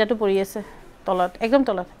তলত ফিটাটো পৰি আছে তলত একদম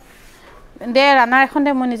তলত দে ৰানাৰ এখন দে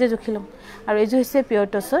মই নিজে জুখি লম আৰু এইযোৰ হৈছে পিয়ৰ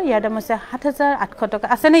টছ ইয়াৰ দাম হৈছে 7800 টকা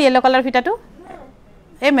আছে নে ইয়েলো কালাৰ ফিটাটো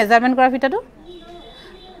এই মেজাৰমেন্ট কৰা ফিটাটো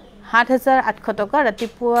 7800 টকা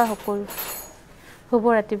ৰাতিপুৱা সকলো শুভ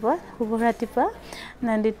ৰাতিপুৱা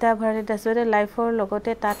নন্দিতা ভাৰত দাসৰে লাইফৰ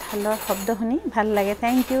লগতে তাত হালৰ শব্দ শুনি ভাল লাগে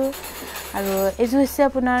থ্যাংক ইউ আৰু এইযোৰ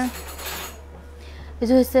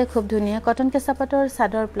হৈছে খুব ধুনীয়া কটন কেঁচাপাতৰ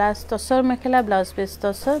চাদৰ প্লাস টছৰ মেখেলা ব্লাউজ পিস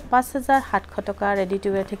টছৰ 5700 টকা ৰেডি টু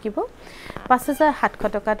ওয়্যাৰ থাকিব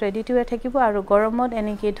 5700 টকাত ৰেডি টু ওয়্যাৰ থাকিব আৰু গৰমত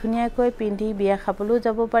এনেকৈ ধুনীয়াকৈ পিন্ধি বিয়া খাবলৈও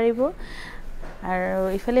যাব পাৰিব আৰু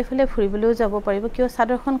ইফালে ফুৰিবলৈও যাব পাৰিব কিয়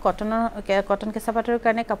চাদৰখন কটন কেঁচাপাতৰ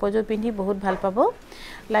কাৰণে কাপোৰযোৰ পিন্ধি বহুত ভাল পাব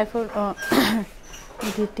লাইফৰ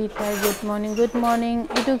ডিউটি টাই গুড মৰ্নিং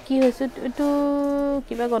এটো কি হৈছে এটো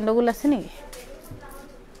কিবা গণ্ডগোল আছে নেকি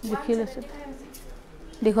দেখি লৈছো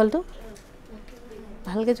দীঘলটো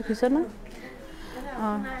ভালকে জুখিছ না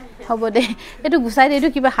হ'ব দে এটো গুছাই দে এটো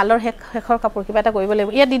কিবা হালৰ হেখৰ কাপোৰ কিবা এটা কৰিব লাগিব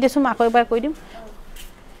ইয়া দি দেছো আকৌ এবাৰ কৈ দিম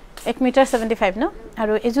 1 মিটাৰ 75 ন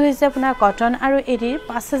আৰু এযোৰ হৈছে আপোনাৰ কটন আৰু এৰিৰ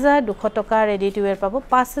 5200 টকা ৰেডি টু ওয়্যাৰ পাব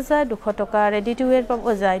 5200 টকা ৰেডি টু ওয়্যাৰ পাব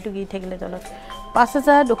যায়টো গি থাকিলে তলত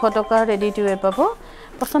 5200 টকা ৰেডি টু ওয়্যাৰ পাব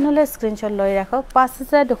পছন্দ হলে স্ক্ৰিনশ্বট লৈ ৰাখক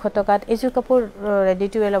 5200 টকাত এযোৰ কাপোৰ ৰেডি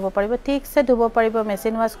টু ওয়্যাৰ ল'ব পাৰিব ঠিকছে ধুব পাৰিব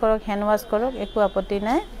মেচিন ওয়াশ কৰক হ্যান্ড ওয়াশ কৰক একো আপত্তি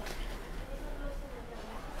নাই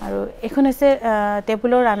আৰু এখন হৈছে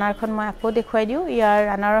টেবুলৰ ৰানাৰখন মই আকৌ দেখুৱাই দিও ইয়াৰ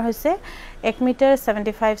ৰানাৰ হৈছে 1 মিটাৰ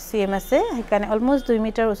 75 cm আছে সেইকাৰণে অলমোস্ট 2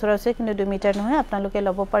 মিটাৰ ওচৰ আছে কিন্তু 2 মিটাৰ নহয় আপোনালোকে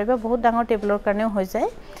ল'ব পাৰিব বহুত ডাঙৰ টেবুলৰ কাৰণেও হৈ যায়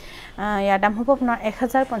ইয়াৰ দাম হ'ব আপোনাৰ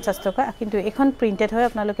 1050 টকা কিন্তু এখন প্ৰিন্টেড হয়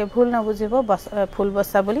আপোনালোকে ভুল নবুজিব ফুল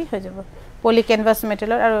বস্তা বুলি হৈ যাব পলি কেনভাছ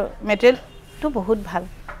মেটেৰিয়েলৰ আৰু মেটেৰিয়েলটো বহুত ভাল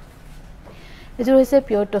এযোৰ হৈছে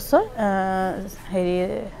পিয়ৰ টছৰ হেৰি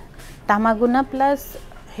তামাগুনা প্লাস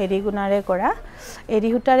হেৰি গুণাৰে কৰা এৰি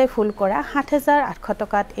হুটাৰে ফুল কৰা 7800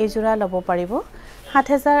 টকাত এই জোৰা ল'ব পাৰিব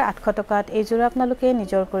 7800 টকাত এই জোৰা আপোনালোকে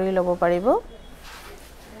নিজৰ কৰি ল'ব পাৰিব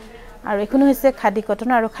আৰু এখন হৈছে খাদি কটন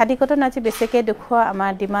আৰু খাদি কটন আজি বেছিকে দেখুৱা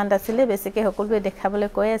আমাৰ ডিমান্ড আছিল বেছিকে সকলোৱে দেখাবলৈ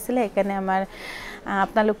কৈ আছিল সেইকাৰণে আমাৰ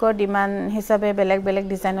আপোনালোকৰ ডিমান্ড হিচাপে বেলেগ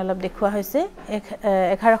ডিজাইন অলপ দেখুৱা হৈছে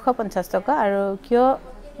 1150 টকা আৰু কিয়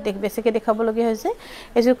বেছিকে দেখাবলগীয়া হৈছে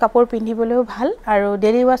এযোৰ কাপোৰ পিন্ধিবলৈও ভাল আৰু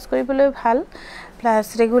ডেইলি ওয়াশ কৰিবলৈও ভাল প্লাস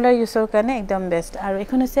ৰেগুলাৰ ইউজৰ কাৰণে একদম বেষ্ট আৰু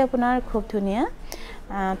এখন হৈছে আপোনাৰ খুব ধুনীয়া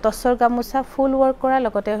টছৰ গামোচা ফুল ওয়াৰ্ক কৰা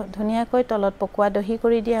লগতে ধুনীয়াকৈ তলত পকোৱা দহি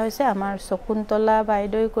কৰি দিয়া হৈছে আমাৰ শকুন্তলা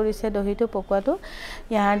বাইদৈ কৰিছে দহিটো পকোৱাটো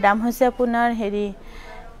ইয়াৰ দাম হৈছে আপোনাৰ হেৰি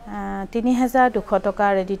 3200 টকা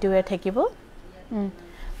ৰেডি টু ওয়্যাৰ থাকিব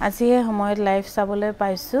আজি সময়ত লাইভ চাবলৈ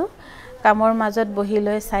পাইছো কামৰ মাজত বহি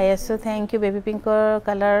লৈ চাই আছো থ্যাংক ইউ বেবি পিংকৰ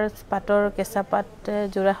কালাৰ পাটৰ কেঁচা পাট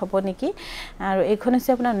জোৰা হ'ব নেকি আৰু এইখন হৈছে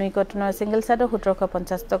আপোনাৰ নুই কটনৰ সিঙ্গেল চাদৰ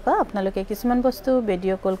 1750 টকা আপোনালোকে কিছুমান বস্তু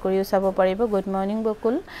ভিডিও কল কৰিও চাব পাৰিব গুড মৰ্নিং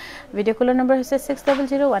বকুল ভিডিও কলৰ নম্বৰ হৈছে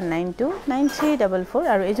 6001929344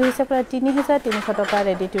 আৰু এইযোৰ হৈছে আপোনাৰ 3300 টকা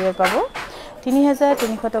ৰেডি টু ওয়্যাৰ পাব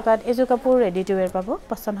 3300 টকাত এযোৰ কাপোৰ ৰেডি টু ওয়্যাৰ পাব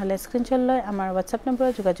পছন্দ হলে স্ক্ৰিনশ্বট লৈ আমাৰ WhatsApp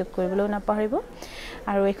নম্বৰত যোগাযোগ কৰিবলৈ নাপাহৰিব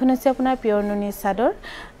আৰু এইখন হৈছে আপোনাৰ পিয়ৰ নুনি চাদৰ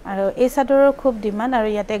আৰু এই চাদৰৰ খুব ডিমান্ড আৰু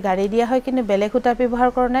ইয়াতে গাড়ী দিয়া হয় কিন্তু বেলেগ হুটা ব্যৱহাৰ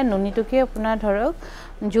কৰা নাই নুনিটোকে আপোনাৰ ধৰক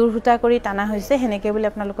জোৰ হুটা কৰি টানা হৈছে হেনেকে বুলি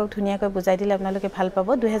আপোনালোকক ধুনীয়াকৈ বুজাই দিলে আপোনালোকে ভাল পাব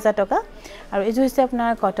 2000 টকা আৰু এইযোৰ হৈছে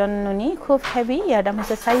আপোনাৰ কটন নুনি খুব হেভি ইয়াৰ দাম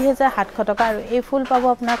হৈছে 4700 টকা আৰু এই ফুল পাব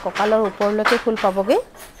আপোনাৰ কঁকালৰ ওপৰলৈকে ফুল পাবগে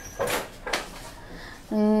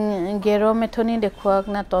গেৰো মেথনি দেখুৱাক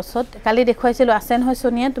না টছত কালি দেখুৱাইছিলো আছে নহয়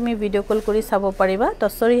সোনিয়া তুমি ভিডিও কল কৰি চাব পাৰিবা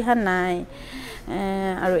টছৰ ইহা নাই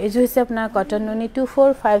আৰু এইযোৰ হৈছে আপোনাৰ কটন নুনি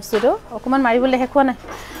 2450 অকমান মাৰিবলৈ হেখোৱা নাই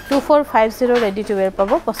 2450 ৰেডি টু ওয়্যাৰ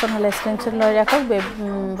পাব পছন্দ হলে স্ক্ৰিনশ্বট লৈ ৰাখক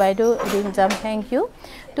বাইদো দিন জাম thank U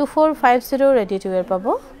 2450 ready to where পাব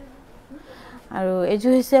আৰু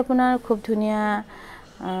এইযোৰ হৈছে আপোনাৰ খুব ধুনীয়া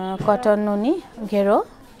কটন নুনি ঘেৰো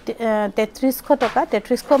 3300 টকা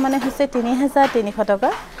 3300 মানে হৈছে 3300 টকা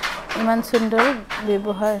ইমান সুন্দৰ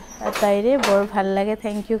ব্যৱহাৰ তাইৰে বৰ ভাল লাগে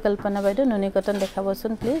থ্যাংক ইউ কল্পনা বাইদো নুনি কটন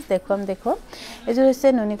দেখাবচোন প্লিজ দেখুৱাম এযোৰ হৈছে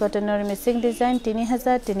নুনি কটনৰ মিক্সিং ডিজাইন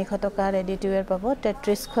 3300 টকা ৰেডি টু ওয়্যাৰ পাব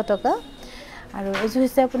 3300 টকা আৰু এযোৰ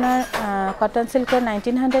হৈছে আপোনাৰ cotton সিল্কৰ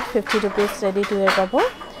 1950 rupees ready to where পাব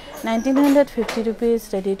 1950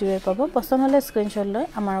 rupees ready to wear পাব পছন্দ হলে স্ক্ৰিনশ্বট লৈ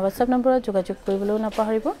আমাৰ WhatsApp নম্বৰত যোগাযোগ কৰিবলৈ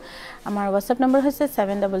নাপাহৰিব আমাৰ WhatsApp নম্বৰ হৈছে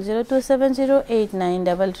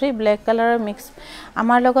 7002708933 ব্ল্যাক কালাৰৰ মিক্স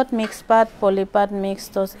আমাৰ লগত মিক্স পাট পলিপাট মিক্স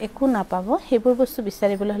টস একো নাপাব হেবোৰ বস্তু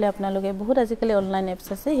বিচাৰিবলৈ হলে আপোনালোকে বহুত আজিকালি অনলাইন এপছ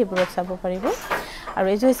আছে হেবোৰত চাব পাৰিব আৰু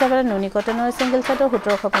এই যে হিচাপে নুনি কটনৰ সিঙ্গেল চাদৰ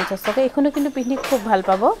 1750 টকা এখনো কিন্তু পিন্ধি খুব ভাল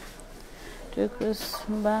পাব টুকুস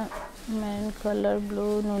বা মেন কালার ব্লু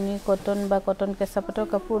নুনি কটন বা কটন কেঁচাপাটৰ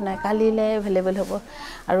কাপোৰ নাই কালিলে अवेलेबल হ'ব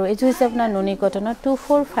আৰু এই যে আপোনাৰ নুনি কটনৰ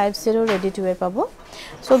 2450 ৰেডি টু ওয়্যাৰ পাব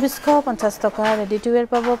 2450 টকা ৰেডি টু ওয়্যাৰ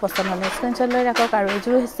পাব পছন্দ হলে স্ক্ৰিনশ্বট লৈ ৰাখক আৰু এই যে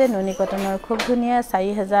হৈছে নুনি কটনৰ খুব ধুনীয়া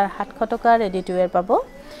 4700 টকা ৰেডি টু ওয়্যাৰ পাব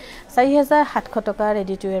 4700 টকা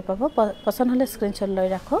ৰেডি টু ওয়্যাৰ পাব পছন্দ হলে স্ক্ৰিনশ্বট লৈ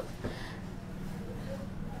ৰাখক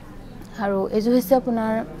আৰু এই যে হৈছে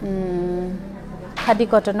আপোনাৰ খাদি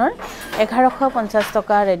কটনৰ 1150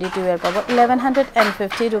 টকা ৰেডি টু ওয়্যাৰ পাব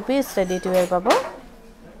 1150 rupees ৰেডি টু ওয়্যাৰ পাব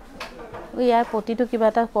ইয়াৰ পটিটো কিবা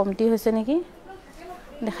এটা কমতি হৈছে নেকি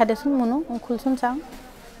দেখা দেচোন মনু খুলছুন চাও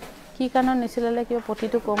কি কাৰণৰ নিছিলালে কিবা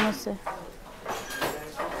পটিটো কম হৈছে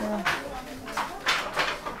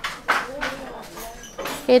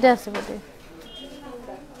কেইটা আছে পটি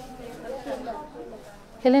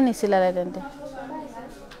কেলে নিছিলালে তেন্তে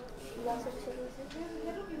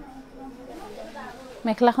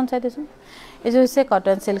মেখলাখন চাই দেচোন এই যে হৈছে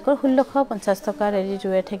কটন সিল্কৰ 1650 টকা ৰেডি টু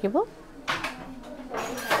ওয়্যাৰ থাকিব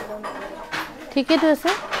ঠিকইটো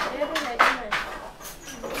আছে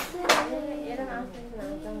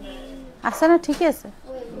আছে না ঠিকই আছে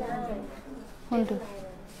কোনটো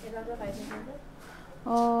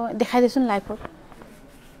ও দেখাই দেচোন লাইভত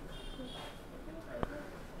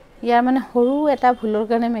ইয়াৰ মানে হৰু এটা ভুলৰ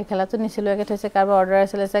কাৰণে মেখেলাটো নিছিলো একে থৈছে কাৰবা অৰ্ডাৰ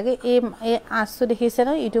আছিল চাগে এই আঁচটো দেখিছে ন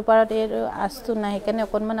ইটো পাৰত এই আঁচটো নাই কাৰণে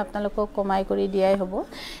অকনমান আপোনালোকক কমাই কৰি দিয়াই হ'ব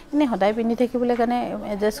এনে সদায় পিন্ধি থাকিবলৈ কাৰণে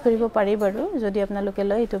এডজাস্ট কৰিব পাৰি বাৰু যদি আপোনালোকে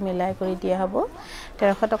লয় ইটো মিলাই কৰি দিয়া হ'ব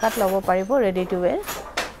 1300 টকাত ল'ব পাৰিব ready to where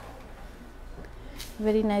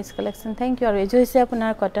very nice collection thank U আৰু এই যে হৈছে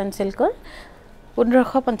আপোনাৰ কটন সিল্কৰ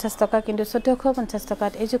 1550 টকা কিন্তু 1450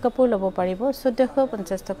 টকাত এজু কাপোৰ ল'ব পাৰিব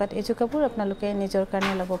 1450 টকাত এজু কাপোৰ আপোনালোকে নিজৰ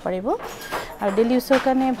কাৰণে ল'ব পাৰিব আৰু ডেইলি ইউজৰ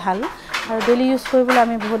কাৰণে ভাল আৰু ডেইলি ইউজ কৰিবলৈ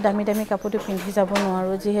আমি বহুত দামী দামী কাপোৰটো পিন্ধি যাব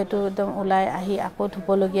নোৱাৰো যেহেতু একদম ওলাই আহি আকৌ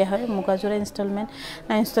ধুবলগীয়া হয় মুগাজোৰা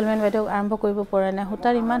ইনষ্টলমেন্ট বাইদেউ আৰম্ভ কৰিব পৰা নাই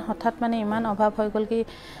হঠাৎ ইমান হঠাৎ মানে ইমান অভাৱ হৈ গল কি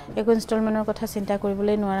একো ইনষ্টলমেন্টৰ কথা চিন্তা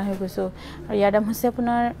কৰিবলৈ নোৱাৰা হৈ গৈছো আৰু ইয়াৰ দাম হৈছে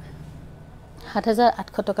আপোনাৰ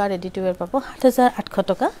 7800 টকা ৰেডি টু ওয়্যাৰ পাব 7800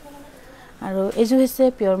 টকা আৰু এজু হৈছে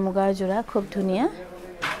পিওৰ মুগাৰ জোৰা খুব ধুনিয়া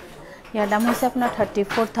ইয়াৰ দাম হৈছে আপোনাৰ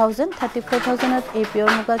 34000 এই পিওৰ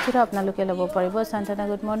মুগাৰ জোৰা আপোনালোকে ল'ব পাৰিব সান্তনা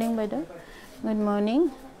গুড মৰ্নিং বাইদেউ গুড মৰ্নিং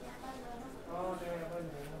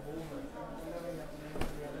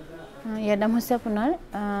ইয়াৰ দাম হৈছে আপোনাৰ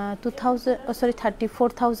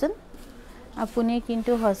 34000 আপুনি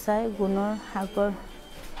কিন্তু হসাই গুণৰ হাগৰ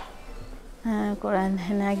কৰা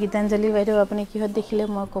না গীতাঞ্জলি বাইদেউ আপুনি কিহত দেখিলে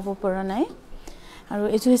মই ক'ব পৰা নাই আৰু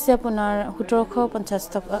এজু হৈছে আপোনাৰ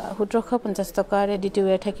 1750 টকা ৰেডি টু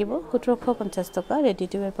ওয়্যাৰ থাকিব 1750 টকা ৰেডি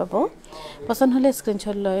টু ওয়্যাৰ পাব পছন্দ হলে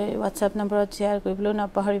স্ক্ৰিনশ্বট লৈ WhatsApp নম্বৰত শেয়াৰ কৰিবলৈ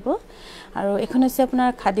নাপাহৰিব আৰু এখন হৈছে আপোনাৰ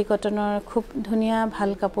খাদি কটনৰ খুব ধুনিয়া ভাল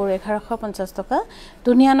কাপোৰ 1150 টকা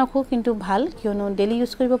ধুনিয়া নকো কিন্তু ভাল কিয়নো ডেইলি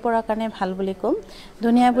ইউজ কৰিব পৰা কাৰণে ভাল বুলি কম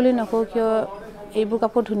ধুনিয়া বুলি নকো কিয় এইবোৰ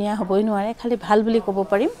কাপোৰ ধুনিয়া হ'বই নোৱাৰে খালি ভাল বুলি ক'ব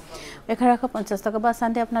পাৰিম 1150 টকা বা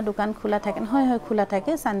সানডে আপোনাৰ দোকান খোলা থাকে হয় খোলা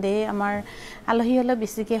থাকে সানডে আমাৰ আলহী হলে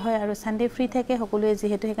বেছিকে হয় আৰু সানডে ফ্ৰী থাকে সকলোৱে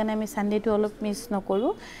যেহেতু সেইকাৰণে আমি সানডেটো অলপ মিস নকৰো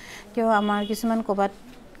কিয় আমাৰ কিছুমান কবাত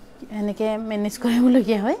এনেকে মেনেজ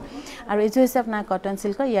কৰিবলগীয়া হয় আৰু এই যে হৈছে আপোনাৰ কটন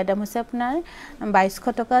সিল্কৰ ইয়াৰ দাম হৈছে আপোনাৰ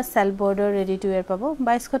 2200 টকা cell border ready to where পাব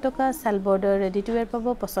 2200 টকা cell border ready to where পাব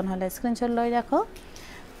পছন্দ হলে স্ক্ৰিনশ্বট লৈ ৰাখক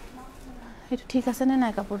এটো ঠিক আছে নে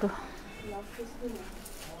নাই কাপোৰটো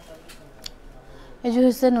এই যে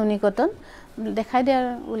হৈছে নুনি কটন দেখাই দে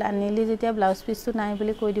আৰু আনিলি যেতিয়া ব্লাউজ পিসটো নাই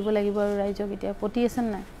বুলি কৈ দিব লাগিব আৰু ৰাইজক এতিয়া পটি আছে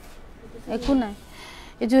নাই একো নাই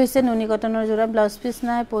এই যে হৈছে নুনি কটনৰ জোৰা ব্লাউজ পিস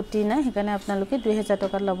নাই পটি নাই সেইকাৰণে আপোনালোকে 2000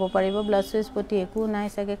 টকা ল'ব পাৰিব ব্লাউজ পিস পটি একো নাই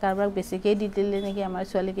সাগে কাৰবাক বেছিকে দি দিলে নেকি আমাৰ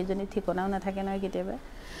ছোৱালী কিজনী ঠিকনাও নাথাকে নহয় কেতিয়াবা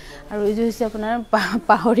আৰু এই যে হৈছে আপোনাৰ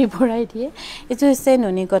পাহৰি ভৰাই দিয়ে এই যে হৈছে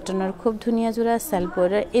নুনি কটনৰ খুব ধুনিয়া জোৰা সেল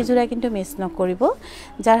বৰ্ডাৰ এই জোৰা কিন্তু মিস নকৰিব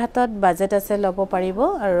যাৰ হাতত বাজেট আছে ল'ব পাৰিব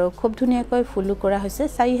আৰু খুব ধুনিয়াকৈ ফুলো কৰা হৈছে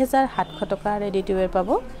 4700 টকা ৰেডি টু ওয়্যাৰ পাব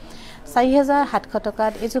 4700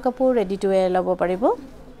 টকাত এজু কাপোৰ ৰেডি টু ওয়্যাৰ ল'ব পাৰিব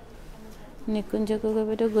নিকুঞ্জ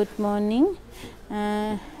গগৈ গুড মৰ্নিং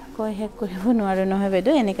কয় হেক কৰিব নোৱাৰো নহয়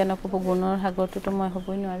বাইদেউ এনেকা নকব গুণৰ হাগৰটো মই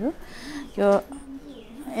হ'বই নোৱাৰো কিয়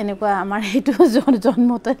এনেকুৱা আমাৰ হেতু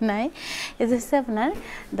জন্মতে নাই এই যে আপোনাৰ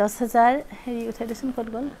 10000 হেৰি উঠাই দিছন কত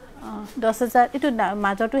গল 10000 এটো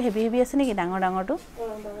মাজৰটো হেভি হেভি আছে নেকি ডাঙৰ ডাঙৰটো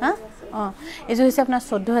হা এজো হৈছে আপোনাৰ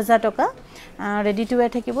 14000 টকা ৰেডি টু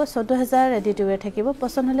ওয়্যাৰ থাকিব 14000 ৰেডি টু ওয়্যাৰ থাকিব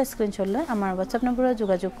পছন্দ হলে স্ক্ৰিনশ্বট লৈ আমাৰ WhatsApp নম্বৰত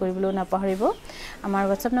যোগাযোগ কৰিবলৈ নাপাহৰিব আমাৰ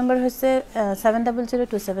WhatsApp নম্বৰ হৈছে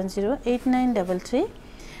 7002708933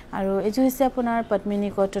 আৰু এজো হৈছে আপোনাৰ পদ্মিনী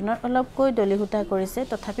কটনৰ অলপকৈ দলিহুটা কৰিছে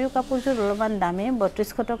তথাপিও কাপোৰযোৰ অলপমান দামে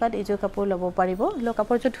 3200 টকাত এজো কাপোৰ ল'ব পাৰিব লো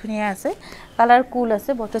কাপোৰযোৰ ধুনিয়া আছে কালাৰ কুল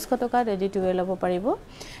আছে 3200 টকা ৰেডি টু ওয়্যাৰ ল'ব পাৰিব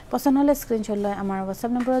পছন্দ হলে স্ক্ৰিনশ্বট লৈ আমাৰ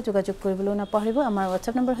WhatsApp নম্বৰত যোগাযোগ কৰিবলৈ নাপাহৰিব আমাৰ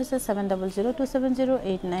WhatsApp নম্বৰ হৈছে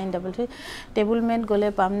 7002708933 টেবুল মেট গলে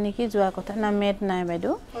পাম নেকি যোৱা কথা না মেট নাই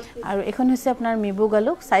বাইদো আৰু এখন হৈছে আপোনাৰ মিবু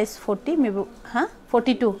গালুক সাইজ 40 মিবু হা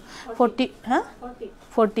 42 40 হা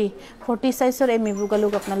 40 সাইজৰ এই মিবু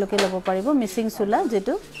গালুক আপোনালোকে ল'ব পাৰিব মিসিং চুলা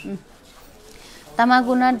যেটো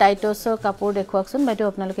তামাগুনা ডাইটছৰ কাপোৰ দেখুৱাকচোন বাইদেউ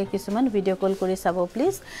আপোনালোকে কিছুমান ভিডিও কল কৰি চাব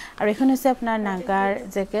প্লিজ আৰু এখন হৈছে আপোনাৰ নাগাৰ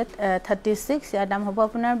জেকেট 36 ইয়াৰ দাম হ'ব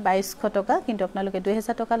আপোনাৰ 2200 টকা কিন্তু আপোনালোকে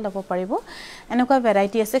 2000 টকা ল'ব পাৰিব এনেকুৱা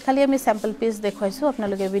ভেৰাইটি আছে খালি আমি স্যাম্পল পিস দেখুৱাইছো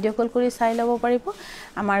আপোনালোকে ভিডিও কল কৰি চাই ল'ব পাৰিব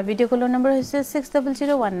আমাৰ ভিডিও কলৰ নম্বৰ হৈছে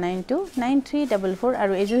 6001929344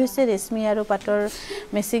 আৰু এজো হৈছে ৰেশমি আৰু পাটৰ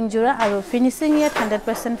মেচিং জোৰা আৰু ফিনিশিং ইয়াত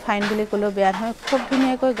 100% ফাইন বুলি কলো বেয়া হয় খুব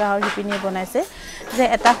ধুনিয়াকৈ গাঁৱৰ হিপিনিয়ে বনাইছে যে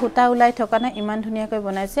এটা হুটা উলাই থকা না ইমান ধুনিয়াকৈ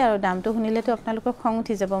বনাইছে আৰু দামটো শুনিলে তো আপোনালোকৰ খং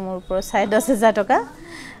উঠি যাব মোৰ ওপৰ 10000 টকা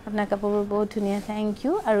আপোনাৰ কাপোৰবোৰ বহুত ধুনিয়া থ্যাংক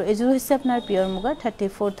ইউ আৰু এজো হৈছে আপোনাৰ পিয়ৰ মুগাৰ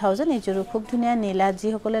 34000 এজোৰো খুব ধুনিয়া নীলা যি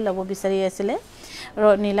সকলে ল'ব বিচাৰি আছিল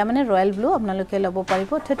নীলা মানে ৰয়্যাল ব্লু আপোনালোকে ল'ব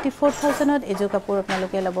পাৰিব 34000 ত এজো কাপোৰ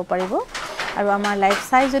আপোনালোকে ল'ব পাৰিব আৰু আমাৰ লাইভ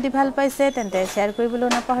চাই যদি ভাল পাইছে তেন্তে শেয়াৰ কৰিবলৈ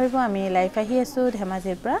নাপাহৰিব আমি লাইভ আহি আছো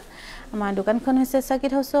ধেমাজিৰ পৰা আমাৰ দোকানখন হৈছে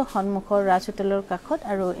সাকিট হাউসৰ সন্মুখৰ ৰাজ হোটেলৰ কাষত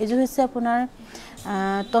আৰু এজো হৈছে আপোনাৰ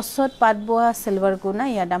তছত পাট বোৱা সিলভাৰ গুনা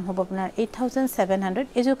ইয়াৰ দাম হ'ব আপোনাৰ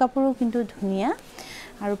 8700 এজো কাপোৰো কিন্তু ধুনিয়া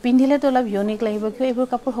আৰু পিন্ধিলে তো অলপ ইউনিক লাগিব কিয় এইবোৰ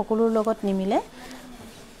কাপোৰ সকলোৰ লগত নিমিলে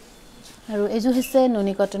আৰু এজো হৈছে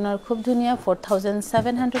নুনি কটনৰ খুব ধুনিয়া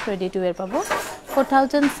 4700 ৰেডি টু ওয়্যাৰ পাব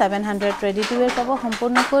 4700 ৰেডি টু ওয়্যাৰ পাব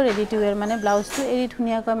সম্পূৰ্ণকৈ ৰেডি টু ওয়্যাৰ মানে ব্লাউজটো এৰি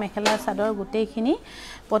ধুনিয়াকৈ মেখেলা চাদৰ গোটেইখিনি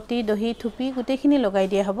পটি দহি থুপি গোটেইখিনি লগাই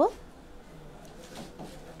দিয়া হ'ব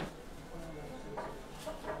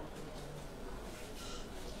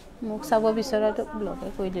মুখ চাব বিচৰাটো ব্লকে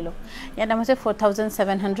কৈ দিলো ইয়াৰ দাম হৈছে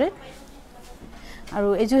 4700 আৰু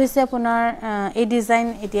এজো হৈছে আপোনাৰ এই ডিজাইন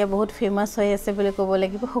এতিয়া বহুত ফেমাস হৈ আছে বুলি ক'ব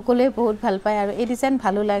লাগিব সকলোৱে বহুত ভাল পায় আৰু এই ডিজাইন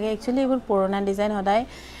ভালো লাগে একচুয়ালি এইবোৰ পুৰণা ডিজাইন সদায়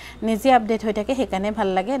নিজে আপডেট হৈ থাকে হেকানে ভাল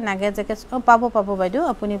লাগে নাগে জেকেট পাব বাইদেউ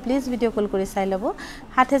আপুনি প্লিজ ভিডিও কল কৰি চাই লব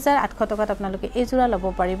 7800 টকাত আপোনালোকে এই জোৰা ল'ব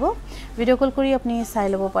পাৰিব ভিডিও কল কৰি আপুনি চাই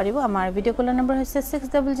ল'ব পাৰিব আমাৰ ভিডিও কলৰ নম্বৰ হৈছে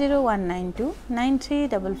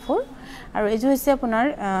 6001929344 আৰু এজো হৈছে আপোনাৰ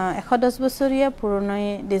 110 বছৰীয়া পুৰণা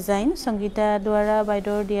ডিজাইন সংগীতা দ্বাৰা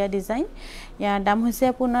বাইদৰ দিয়া ডিজাইন ইয়াৰ দাম হৈছে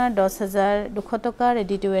আপোনাৰ 10200 টকা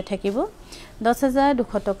ৰেডি টু ওয়্যাৰ থাকিব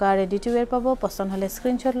 10200 টকা ৰেডি টু ওয়্যাৰ পাব পছন্দ হলে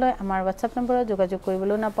স্ক্ৰিনশ্বট লৈ আমাৰ WhatsApp নম্বৰত যোগাযোগ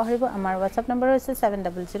কৰিবলৈ নাপাহৰিব আমাৰ WhatsApp নম্বৰ হৈছে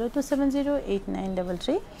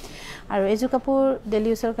 7002708933 আৰু এজো কাপোৰ ডেইলি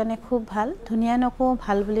ইউজৰ কাৰণে খুব ভাল ধুনিয়া নকো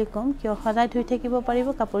ভাল বুলি কম কিয় সদায় ধুই থাকিব পাৰিব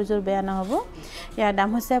কাপোৰযোৰ বেয়া নহব ইয়াৰ দাম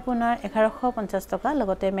হৈছে আপোনাৰ 1150 টকা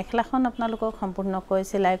লগতে মেখেলাখন আপোনালোকক সম্পূৰ্ণকৈ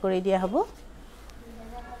সিলাই কৰি দিয়া হ'ব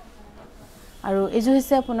আৰু এজো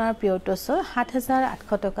হৈছে আপোনাৰ পিয়ৰ টছৰ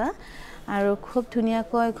 7800 টকা আৰু খুব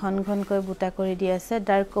ধুনিয়াকৈ ঘনকৈ বুটা কৰি দি আছে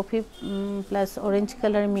dark coffee plus orange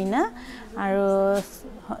colour Mina আৰু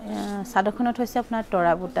সাদখনত হৈছে আপোনাৰ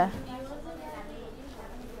তৰা বুটা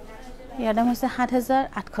ইয়াৰ দাম হৈছে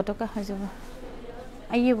 7800 টকা হৈ যাব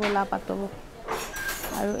আইয়ে বলা পাতব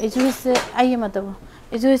আৰু এজো হৈছে আইয়ে মাতব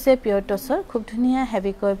এজো হৈছে পিয়ৰ টছৰ খুব ধুনিয়া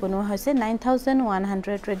হেভি কৈ বনোৱা হৈছে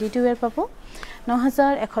 9100 ৰেডি টু ওয়্যাৰ পাব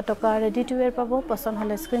 9100 টকা ৰেডি টু ওয়্যাৰ পাব পছন্দ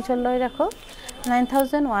হলে স্ক্ৰিনশ্বট লৈ ৰাখক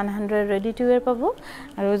 9100 ৰেডি টু ওয়্যাৰ পাব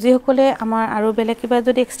আৰু যি সকলে আমাৰ আৰু বেলেগ কিবা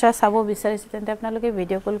যদি এক্সট্ৰা চাব বিচাৰিছে তেন্তে আপোনালোকে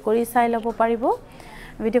ভিডিও কল কৰি চাই ল'ব পাৰিব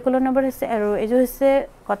ভিডিও কলৰ নম্বৰ হৈছে আৰু এজো হৈছে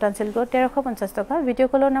কটন সিল্কৰ 1350 টকা ভিডিও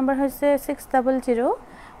কলৰ নম্বৰ হৈছে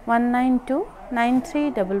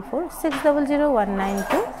 6001929344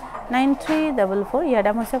 6001929344 ইয়াৰ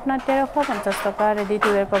দাম হৈছে আপোনাৰ 1350 টকা ৰেডি টু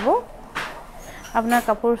ওয়্যাৰ পাব আপোনাৰ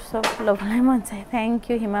কাপোৰ সব লবলৈ মন যায় থ্যাংক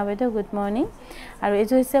ইউ হিমা বাইদেউ গুড মৰ্নিং আৰু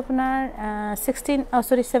এজো হৈছে আপোনাৰ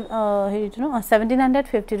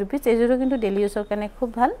 1750 रुपीस এজোৰো কিন্তু ডেইলি ইউজৰ কাৰণে খুব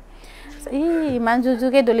ভাল এই ইমান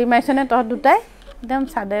জুজুকে ডলি মাইছনে তহ দুটাই একদম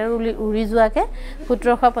সাদাৰ উৰি যোৱাকে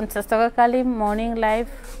 1750 টকা কালি মৰ্নিং লাইভ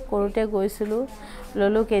কৰোতে গৈছিলো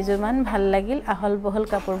ললো কেজমান ভাল লাগিল আহল বহল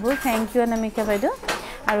কাপোৰবোৰ থ্যাংক ইউ অনামিকা বাইদেউ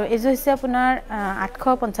আৰু এজো হৈছে আপোনাৰ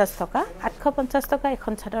 850 টকা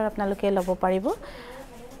এখন চাদৰ আপোনালোকে ল'ব পাৰিব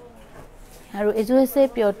আৰু এজো হৈছে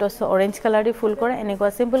পিয়ৰ টছ অৰেঞ্জ কালাৰ দি ফুল কৰা এনেকুৱা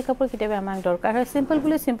সিম্পল কাপোৰ কিটাবে আমাক দৰকাৰ হয় সিম্পল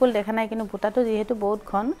বুলি সিম্পল দেখা নাই কিন্তু বুটাটো যেহেতু বহুত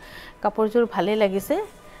ঘন কাপোৰজোৰ ভালে লাগিছে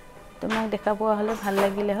তো মোক দেখা পোৱা হলে ভাল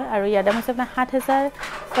লাগিলে হয় আৰু ইয়াৰ দাম হৈছে আপোনাৰ ৭০০০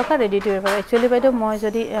 টকা ৰেডি টু ৱেৰ পাব একচুয়ালি বাইদেউ মই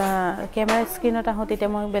যদি ক্যামেৰা স্ক্ৰিনত আহো তেতিয়া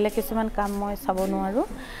মই বেলেগ কিছুমান কাম মই চাব নোৱাৰো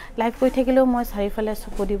লাইভ কৰি থাকিলেও মই চাৰিফালে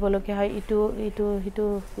চকু দিবলগীয়া হয় ইটো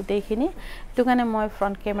গোটেইখিনি এটো কাৰণে মই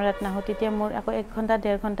ফ্ৰন্ট ক্যামেৰাত নাহো তেতিয়া মোৰ আকৌ 1 ঘণ্টা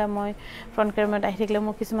 1.5 ঘণ্টা মই ফ্ৰন্ট ক্যামেৰাত আহি থাকিলে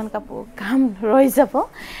মোৰ কিছুমান কাম ৰৈ যাব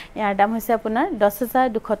ইয়াৰ দাম হৈছে আপোনাৰ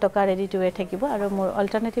 ১০২০০ টকা ৰেডি টু ৱেৰ থাকিব আৰু মোৰ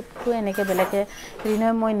অল্টাৰনেটিভটো এনেকে বেলেগে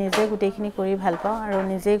ৰিনয় মই নিজে গোটেইখিনি কৰি ভাল পাওঁ আৰু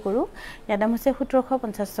নিজেই কৰো ইয়াৰ দাম হৈছে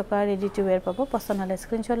 ১৭৫০ টকা ৰেডি টু ৱেৰ পাব পছন্দ হলে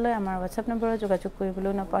স্ক্ৰিনশ্বট লৈ আমাৰ WhatsApp নম্বৰত যোগাযোগ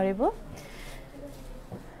কৰিবলৈ নাপাৰিব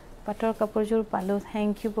পাটৰ কাপোৰযোৰ পালো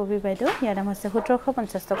থ্যাংক ইউ ববি বাইদেউ ইয়াৰ দাম হৈছে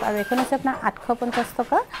 ১৭৫০ টকা আৰু এখন আছে আপোনাৰ ৮৫০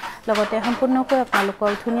 টকা লগতে সম্পূৰ্ণকৈ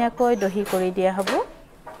আপোনালোকৰ ধুনিয়াকৈ দহি কৰি দিয়া হ'ব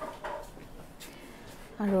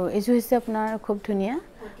আৰু এজু হৈছে আপোনাৰ খুব ধুনিয়া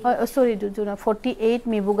সৰি দুজোৰ 48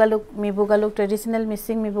 মিবুগালুক ট্ৰেডিশনাল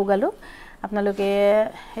মিচিং মিবুগালুক আপোনালোকে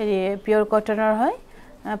হেৰি পিওৰ কটনৰ হয়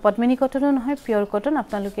পদ্মিনী কটনো নহয় পিওৰ কটন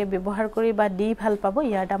আপোনালোকে ব্যৱহাৰ কৰি বা দি ভাল পাব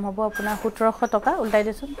ইয়াৰ দাম হ'ব আপোনাৰ ১৭০০ টকা উল্টাই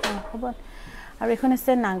দিছো হ'ব আৰু এখন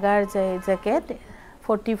আছে নাগাৰ জেকেট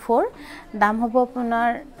 44 দাম হ'ব আপোনাৰ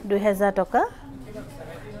 ২০০০ টকা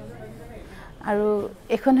আৰু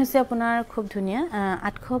এখন হৈছে আপোনাৰ খুব ধুনিয়া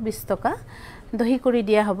 ৮২০ টকা দহি কৰি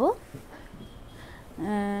দিয়া হ'ব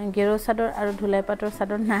গেৰো চাদৰ আৰু ধুলাই পাটৰ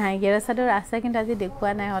চাদৰ নাই গেৰো চাদৰ আছে কিন্তু আজি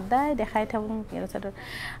দেখুৱা নাই সদায় দেখাই থাকোঁ গেৰো চাদৰ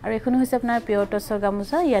আৰু এখন হৈছে আপোনাৰ পিওৰ টছৰ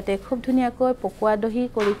গামোচা ইয়াতে খুব ধুনিয়াকৈ পকুৱা দহি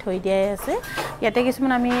কৰি থৈ দিয়াই আছে ইয়াতে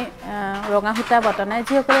কিছুমান আমি ৰঙা সূতা বটা নাই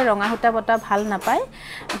যিসকলে ৰঙা সূতা বটা ভাল নাপায়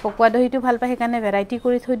পকুৱা দহিটো ভাল পায় সেইকাৰণে ভেৰাইটি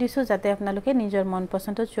কৰি থৈ দিছো যাতে আপোনালোকে নিজৰ মন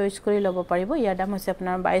পছন্দৰ চইচ কৰি ল'ব পাৰিব ইয়াৰ দাম হৈছে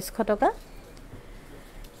আপোনাৰ ২২০০ টকা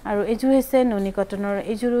আৰু এজু হৈছে নুনি কটনৰ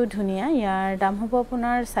এজুৰো ধুনিয়া ইয়াৰ দাম হ'ব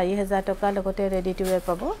আপোনাৰ ৪০০০ টকা লগতে ৰেডি টু ৱেৰ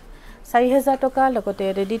পাব ৪০০০ টকা লগতে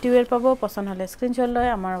ৰেডি টু ৱেৰ পাব পছন্দ হলে স্ক্ৰিনশ্বট লৈ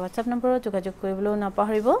আমাৰ WhatsApp নম্বৰত যোগাযোগ কৰিবলৈ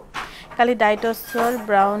নাপাহৰিব কালি ডাইটছৰ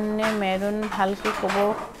ব্ৰাউন নে মেৰুন ভালকে ক'ব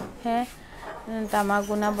হে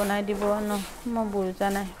তামাগুনা বনাই দিব ন মই বুজা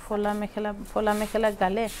নাই ফলা মেখেলা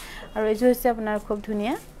গালে আৰু এজু হৈছে আপোনাৰ খুব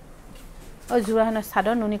ধুনিয়া জুৰাহনৰ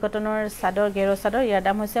চাদৰ নুনি কটনৰ চাদৰ গেৰো চাদৰ ইয়াৰ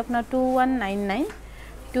দাম হৈছে আপোনাৰ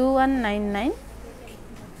 2199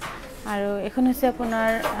 আৰু এখন হৈছে আপোনাৰ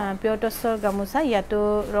পিওৰ টছৰ গামোচা ইয়াতো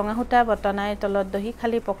ৰঙা সূতা বটা নাই তলত দহি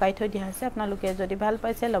খালি পকাই থৈ দিয়া আছে আপোনালোকে যদি ভাল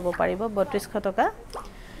পাইছে ল'ব পাৰিব ৩২০০ টকা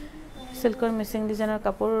সিল্কৰ মিচিং ডিজাইনৰ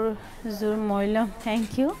কাপোৰ জোৰ মূল্য থ্যাংক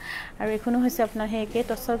ইউ আৰু এখনো হৈছে আপোনাৰ হেকে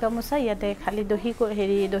টছৰ গামোচা ইয়াতে খালি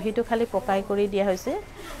দহিটো খালি পকাই কৰি দিয়া হৈছে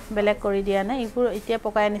বেলেগ কৰি দিয়া নাই এইবোৰ এতিয়া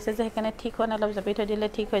পকাই আনিছে যে সেইকাৰণে ঠিক হোৱা অলপ জাপি থৈ দিলে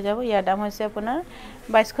ঠিক হৈ যাব ইয়াৰ দাম হৈছে আপোনাৰ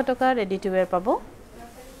 ২২০০ টকা ৰেডি টু ৱেৰ পাব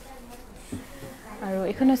আৰু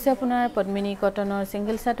এখন হৈছে আপোনাৰ পদ্মিনী কটনৰ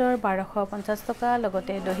সিঙ্গেল চাদৰ ১২৫০ টকা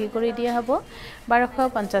লগতে দহি কৰি দিয়া হ'ব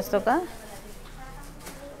 ১২৫০ টকা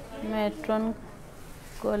মেট্ৰন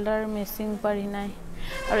কলাৰ মেচিং পাৰি নাই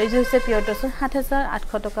আৰু এই হৈছে পিওৰ টছ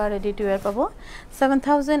 ৭৮০০ টকা ৰেডি টু ৱেৰ পাব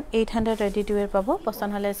 ৭৮০০ ৰেডি টু ৱেৰ পাব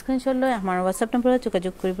পছন্দ হলে স্ক্ৰিনশ্বট লৈ আমাৰ WhatsApp নম্বৰত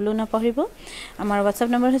যোগাযোগ কৰিবলৈ নাপাহৰিব আমাৰ WhatsApp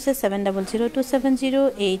নম্বৰ হৈছে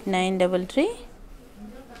 7002708933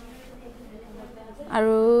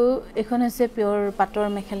 আৰু এখন হৈছে পিওৰ পাটৰ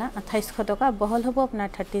মেখেলা ২৮০০ টকা বহল হ'ব আপোনাৰ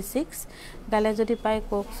 36 গালে যদি পাই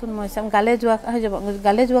কোকচোন মই চাম গালে যোৱা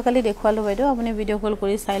কালি দেখুৱালো বাইদেউ আপুনি ভিডিও কল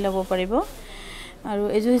কৰি চাই ল'ব পাৰিব আৰু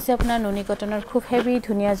এজু হৈছে আপোনাৰ নুনি কটনৰ খুব হেভি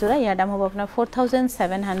ধুনিয়া জোৰা ইয়াৰ দাম হ'ব আপোনাৰ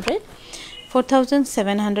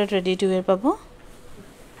 4700 ৰেডি টু ৱেৰ পাব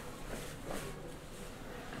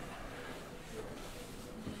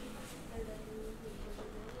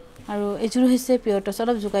আৰু এজুৰ হৈছে পিওৰ টছ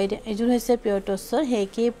অলপ জুকাই দিয়ে এজুৰ হৈছে পিওৰ টছৰ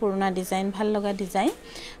হেকি পুৰণা ডিজাইন ভাল লগা ডিজাইন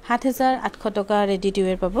 ৭৮০০ টকা ৰেডি টু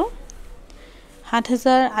ৱেৰ পাব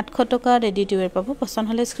 ৭৮০০ টকা ৰেডি টু ৱেৰ পাব পছন্দ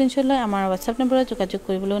হলে স্ক্ৰিনশ্বট লৈ আমাৰ WhatsApp নম্বৰত যোগাযোগ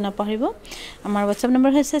কৰিবলৈ নাপাহৰিব আমাৰ WhatsApp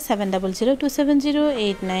নম্বৰ হৈছে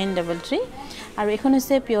 7002708933 আৰু এখন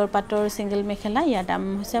হৈছে পিওৰ পাটৰ সিঙ্গেল মেখেলা ইয়াৰ দাম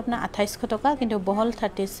হৈছে আপোনাৰ ২৮০০ টকা কিন্তু বহল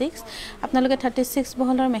 36 আপোনালোকে 36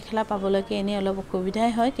 বহলৰ মেখেলা পাবলৈকে এনে অলপ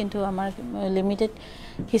অসুবিধাই হয় কিন্তু আমাৰ লিমিটেড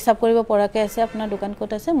হিসাব কৰিব পৰাকে আছে আপোনাৰ দোকান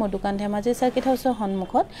ক'ত আছে মোৰ দোকান ধেমাজি সাৰ্কিট হাউছৰ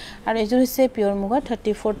সন্মুখত আৰু এজু হৈছে পিওৰ মুগা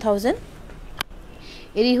 34000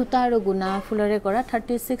 এৰি হুতা আৰু গুনা ফুলৰে কৰা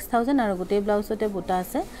 36000 আৰু গোটেই ব্লাউজতে বুটা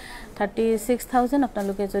আছে 36000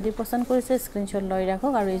 আপোনালোকে যদি পছন্দ কৰিছে স্ক্ৰিনশ্বট লৈ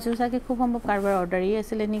ৰাখক আৰু এজু সাকে খুব সম্ভৱ কাৰবাৰ অৰ্ডাৰ ই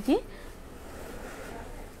আছিল নেকি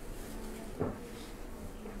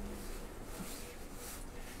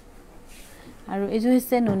আৰু এজু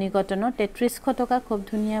হৈছে নুনি কটনৰ ৩৩০০ টকা খুব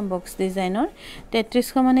ধুনিয়া বক্স ডিজাইনৰ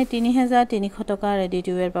 ৩৩০০ মানে ৩৩০০ টকা ৰেডি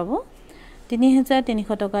টু ৱেৰ পাব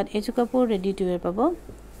 ৩৩০০ টকাত এজু কাপোৰ ৰেডি টু ৱেৰ পাব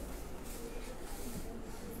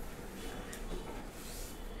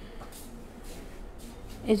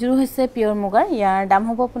এজু হৈছে পিওৰ মুগাৰ ইয়াৰ দাম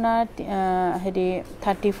হ'ব আপোনাৰ হেৰি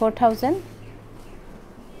 34000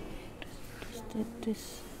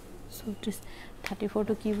 34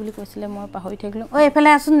 টো কি বুলি কৈছিলে মই পাহৰি থাকিলো ও এফালে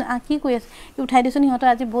আসুন কি কৈ আছে উঠাই দিছো নিহতৰ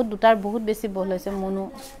আজি বহুত দুটাৰ বহুত বেছি বল হৈছে মনু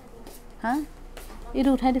হা ইটো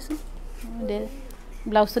উঠাই দিছো দে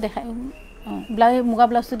ব্লাউজটো দেখাই ব্লাউজ মুগা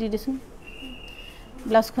ব্লাউজটো দি দিছো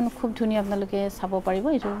ব্লাউজখন খুব ধুনিয়া আপোনালোকে চাব পাৰিব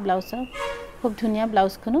ইটো ব্লাউজ খুব ধুনিয়া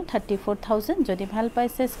ব্লাউজখনো 34000 যদি ভাল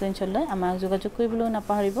পাইছে স্ক্ৰিনশ্বট লৈ আমাক যোগাযোগ কৰিবলৈ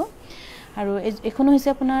নাপাহৰিব আৰু এখনো হৈছে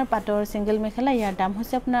আপোনাৰ পাটৰ সিঙ্গেল মেখেলা ইয়াৰ দাম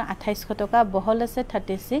হৈছে আপোনাৰ 2800 টকা বহল আছে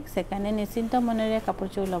 36 সেকানে নিশ্চিন্ত মনেৰে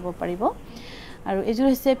কাপোৰযোৰ ল'ব পাৰিব আৰু এযোৰ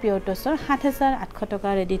হৈছে পিয়ৰ টছৰ 7800 টকা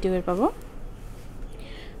ৰেডি টু ওয়্যাৰ পাব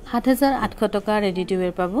 7800 টকা ৰেডি টু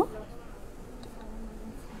ওয়্যাৰ পাব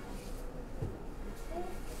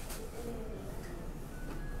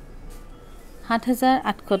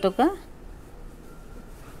 7800 টকা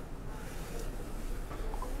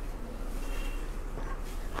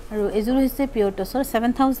আৰু এযোৰ হৈছে পিয়ৰ টছৰ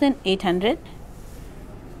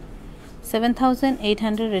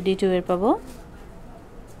 7800 ৰেডি টু ওয়্যাৰ পাব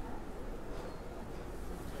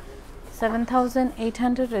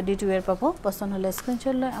 7800 ৰেডি টু ওয়্যাৰ পাব পছন্দ হলে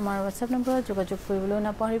স্ক্ৰিনশ্বট লৈ আমাৰ WhatsApp নম্বৰত যোগাযোগ কৰিবলৈ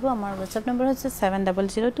নাপাহৰিব আমাৰ WhatsApp নম্বৰ হৈছে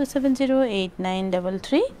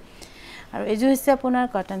 7002708933 আৰু এযোৰ হৈছে আপোনাৰ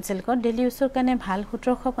কটন সিল্কৰ ডেইলি ইউজৰ কাৰণে ভাল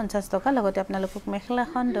 1750 টকা লগতে আপোনালোকক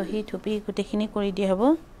মেখেলাখন দহি থুপি গুটেখিনি কৰি দিয়া হ'ব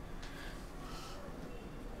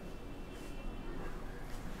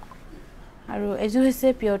আৰু এযোৰ হৈছে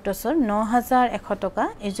পিয়ৰ টছৰ 9100 টকা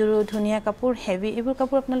এযোৰ ধুনিয়া কাপোৰ হেভি এবোৰ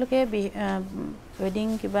কাপোৰ আপোনালোকে ওয়েডিং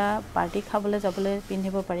কিবা পাৰ্টি খাবলৈ যাবলৈ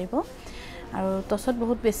পিন্ধিব পাৰিব আৰু টছত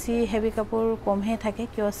বহুত বেছি হেভি কাপোৰ কমহে থাকে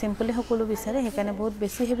কিয় সিম্পলি সকলো বিচাৰে হেকানে বহুত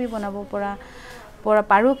বেছি হেভি বনাব পৰা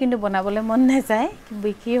পাৰো কিন্তু বনাবলৈ মন নাযায়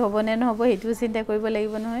বিকি হ'ব নে নহব হেতু চিন্তা কৰিব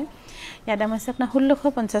লাগিব নহয় ইয়াৰ দাম আছে আপোনাৰ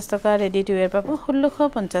 1650 টকা ৰেডি টু ওয়্যাৰ পাব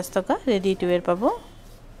 1650 টকা ৰেডি টু ওয়্যাৰ পাব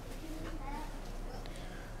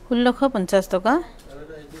 1650 টকা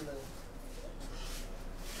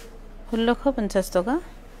 1650 টকা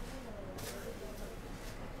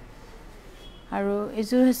আৰু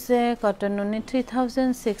এযোৰ হৈছে কটন নুনি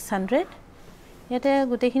 3600 ইয়াতে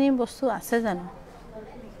গুটেখিনি বস্তু আছে জানো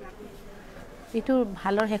ইটো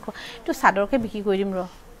ভালৰ হেখ ইটো সাদৰকে বিক্ৰী কৰি দিম ৰ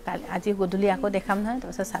আজি গধুলি আকৌ দেখাম নহয়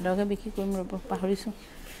তাৰপিছত সাদৰকে বিক্ৰী কৰিম ৰ পাহৰিছো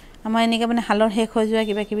আমাৰ এনেকে মানে হালৰ হেখ হৈ যোৱা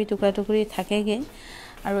কিবা কিবি টুকুৰা টুকুৰি থাকেগে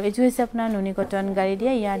আৰু এযোৰ হৈছে আপোনাৰ নুনি কটন গাড়ী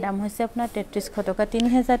দিয়া ইয়াৰ দাম হৈছে আপোনাৰ 3300 টকা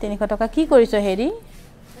 3300 টকা কি কৰিছ হেৰি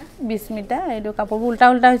 20 মিটাৰ এইটো কাপোৰবোৰ উল্টা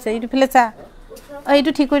উল্টা হৈছে এইটো ফেলে চা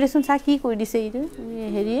এইটো ঠিক কৰি দিছোন চা কি কৰি দিছে এইটো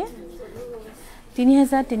হেৰিয়ে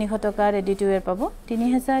 3300 টকা ৰেডি টু ওয়্যাৰ পাব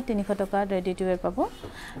 3300 টকা ৰেডি টু ওয়্যাৰ পাব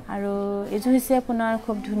আৰু এযোৰ হৈছে আপোনাৰ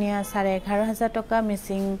খুব ধুনিয়া 11500 টকা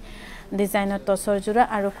মিচিং ডিজাইনত টছৰ জোৰা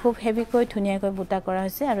আৰু খুব হেভিকৈ ধুনিয়াকৈ বুটা কৰা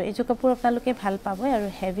হৈছে আৰু এযোৰ কাপোৰ আপোনালোকে ভাল পাব আৰু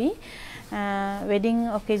হেভি ওয়েডিং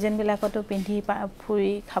অকেজন বিলাকতো পিন্ধি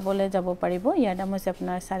ফুৰি খাবলৈ যাব পাৰিব ইয়াৰ দাম হৈছে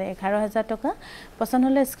আপোনাৰ 11500 টকা পছন্দ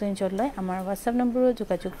হলে স্ক্ৰিনশ্বট লৈ আমাৰ WhatsApp নম্বৰত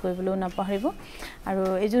যোগাযোগ কৰিবলৈ নাপাহৰিব আৰু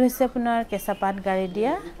এযোৰ হৈছে আপোনাৰ কেঁচা পাট গাড়ী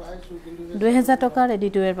দিয়া 2000 টকা ৰেডি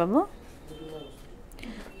টু ওয়্যাৰ পাব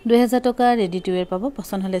 2000 টকা ৰেডি টু ওয়্যাৰ পাব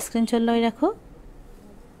পছন্দ হলে স্ক্ৰিনশ্বট লৈ ৰাখো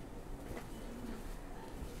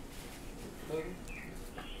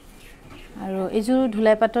আৰু এযোৰ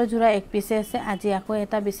ধুলাই পাটৰ জোৰা এক পিছে আছে আজি আকৌ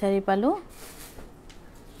এটা বিচাৰি পালো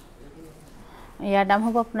ইয়াৰ দাম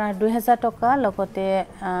হ'ব আপোনাৰ 2000 টকা লগতে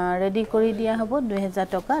ৰেডি কৰি দিয়া হ'ব 2000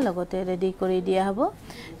 টকা লগতে ৰেডি কৰি দিয়া হ'ব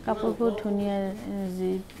কাপোৰবোৰ ধুনিয়া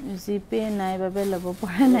জিপে নাই বাবে ল'ব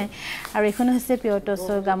পৰা নাই আৰু এখন হৈছে পিয়ৰ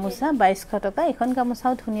টছৰ গামোচা 2200 টকা এখন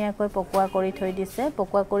গামোচাও ধুনিয়াকৈ পকোৱা কৰি থৈ দিছে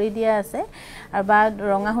পকোৱা কৰি দিয়া আছে আৰু বা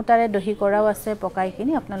ৰঙা হুটাৰে দহি কৰাও আছে পকাই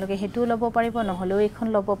কিনি আপোনালোকে হেতু ল'ব পাৰিব নহলেও এখন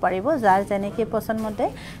ল'ব পাৰিব যাৰ যেনেকৈ পছন্দ মতে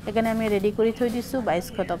এখানে আমি ৰেডি কৰি থৈ দিছো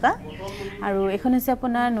 2200 টকা আৰু এখন হৈছে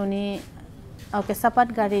আপোনাৰ নুনি কেঁচা পাট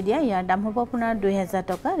গাড়ী দিয়া ইয়াৰ দাম হ'ব আপোনাৰ 2000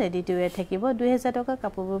 টকা ৰেডি টু ওয়্যাৰ থাকিব 2000 টকা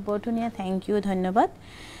কাপোৰবোৰ বৰ ধুনিয়া থ্যাংক ইউ ধন্যবাদ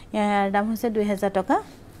ইয়াৰ দাম হৈছে 2000 টকা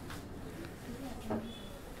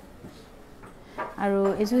আৰু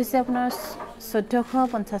এযোৰ হৈছে আপোনাৰ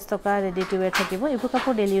 1450 টকা ৰেডি টু ওয়্যাৰ থাকিব এইবোৰ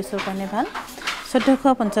কাপোৰ ডেইলি ইউজৰ কাৰণে ভাল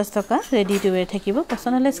 1450 টকা ৰেডি টু ওয়্যাৰ থাকিব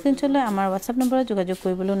পছন্দ হলে স্ক্ৰিনশ্বট লৈ আমাৰ WhatsApp নম্বৰত যোগাযোগ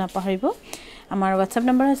কৰিবলৈ নাপাহৰিব আমাৰ WhatsApp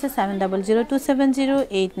নম্বৰ হৈছে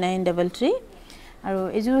 7002708933 আৰু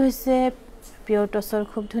এযোৰ হৈছে পিয়ৰ টছৰ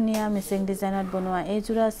খুব ধুনিয়া মিচিং ডিজাইনত বনোৱা এই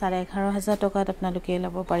জোৰা 11500 টকাত আপোনালোকে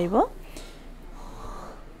ল'ব পাৰিব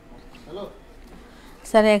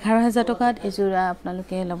 11500 টকাত এই জোৰা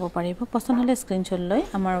আপোনালোকে ল'ব পাৰিব পছন্দ হলে স্ক্ৰিনশ্বট লৈ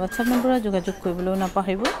আমাৰ WhatsApp নম্বৰত যোগাযোগ কৰিবলৈ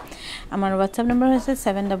নাপাহৰিব আমাৰ WhatsApp নম্বৰ হৈছে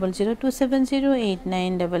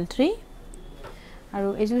 7002708933 আৰু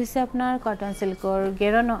এযোৰ হৈছে আপোনাৰ কটন সিল্কৰ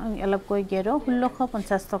গেৰ অলপকৈ গেৰ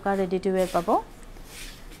 1650 টকা ৰেডি টু ওয়্যাৰ পাব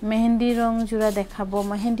মেহেন্দি ৰং জোৰা দেখাবো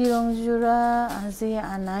মেহেন্দি ৰং জোৰা আজি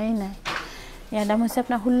আনাই নাই ইয়াৰ দাম হৈছে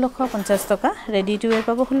আপোনাৰ 1650 টকা ৰেডি টু ওয়্যাৰ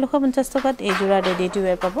পাব 1650 টকাত এই জোৰা ৰেডি টু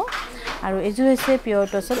ওয়্যাৰ পাব আৰু এইযোৰ হৈছে পিয়ৰ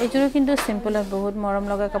টছৰ এইযোৰ কিন্তু সিম্পলত বহুত মৰম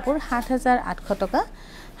লগা কাপোৰ 7800 টকা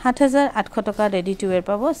 7800 টকা ৰেডি টু ওয়্যাৰ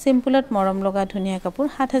পাব সিম্পলত মৰম লগা ধুনিয়া কাপোৰ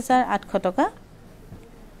 7800 টকা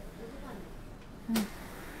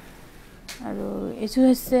আৰু এইযোৰ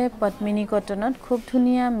হৈছে পদ্মিনী কটনত খুব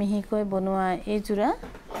ধুনিয়া মিহিকৈ বনোৱা এই জোৰা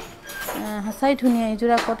হাসাই ধুনিয়া এই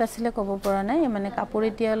জোৰা কত আছিল কব পৰা নাই মানে কাপোৰ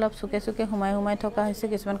এতিয়া অলপ সুকে সুকে হুমাই থকা হৈছে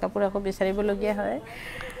কিছুমান কাপোৰ আকৌ বিচাৰিব লগিয়া হয়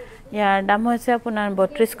ইয়াৰ দাম হৈছে আপোনাৰ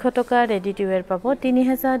 3200 টকা ৰেডি টু ওয়্যাৰ পাব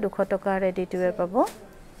 3200 টকা ৰেডি টু ওয়্যাৰ পাব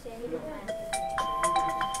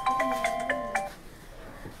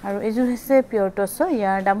আৰু এইযোৰ হৈছে পিয়ৰ টছ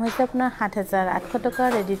ইয়াৰ দাম হৈছে আপোনাৰ 7800 টকা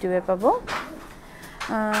ৰেডি টু ওয়্যাৰ পাব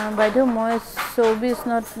বাইদেউ মই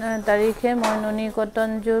 24 তাৰিখে মই ননি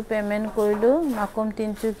কটন জোৰ পেমেন্ট কৰিলো মাকুম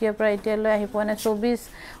তিনচুকিয়াৰ পৰা এতিয়ালৈ আহি পোৱা নাই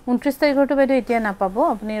 29 তাৰিখৰটো বাইদেউ এতিয়া নাপাব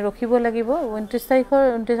আপুনি ৰখিব লাগিব 29 তাৰিখৰ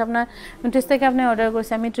 29 আপোনাৰ 29 তাৰিখে আপুনি অৰ্ডাৰ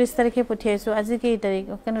কৰিছে আমি 30 তাৰিখে পঠিয়াইছো আজি কি তাৰিখ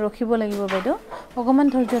কেনে ৰখিব লাগিব বাইদেউ অকমান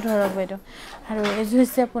ধৈৰ্য ধৰক বাইদেউ আৰু এইযোৰ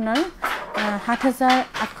হৈছে আপোনাৰ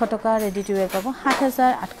 7800 টকা ৰেডি টু ওয়্যাৰ পাব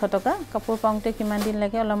 7800 টকা কাপোৰ পাওঁতে কিমান দিন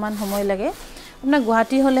লাগে অলপমান সময় লাগে আপোনাৰ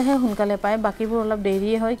গুৱাহাটী হলেহে হুনকালে পায় বাকিবোৰ অলপ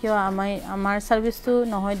দেৰিয়ে হয় কিয় আমাৰ সাৰ্ভিসটো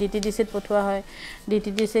নহয় ডিটিডিসিত পঠোৱা হয়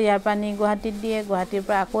ডিটিডিসি ইয়াৰ পানী গুৱাহাটীত দিয়ে গুৱাহাটীৰ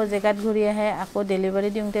পৰা আকৌ জেগাত ঘূৰি আহে আকৌ ডেলিভাৰী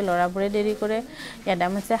দিওঁতে লৰাবোৰে দেৰি কৰে ইয়াৰ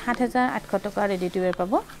দাম হৈছে 7800 টকা ৰেডি টু ওয়্যাৰ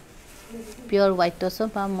পাব পিয়ৰ হোৱাইট টছ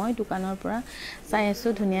বা মই দোকানৰ পৰা চাই আছো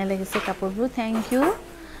ধুনিয়া লাগিছে কাপোৰবোৰ থ্যাংক ইউ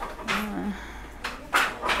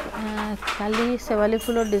কালি সেৱালি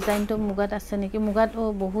ফুলৰ ডিজাইনটো মুগাত আছে নেকি মুগাত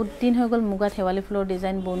বহুত দিন হৈ গল মুগাত সেৱালি ফুলৰ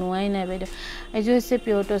ডিজাইন বনোৱাই নাই বাইদেউ এইযোৰ হৈছে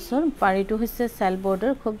পিয়ৰ টছৰ পাৰিটো হৈছে সেল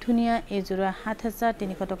বৰ্ডাৰ খুব ধুনিয়া এইযোৰা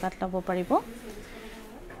 7300 টকাত ল'ব পাৰিব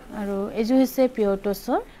আৰু এইযোৰ হৈছে পিয়ৰ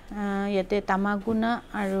টছৰ ইয়াতে তামাগুনা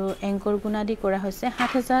আৰু এংকৰ গুনা দি কৰা হৈছে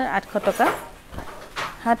 7800 টকা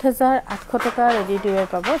 7800 টকা ৰেডি টু ওয়্যাৰ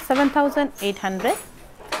পাব 7800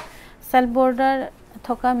 সেল বৰ্ডাৰ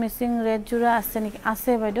থকা মিসিং ৰেড জোৰা আছে নেকি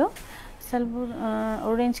আছে বাইদেউ সেলবোৰ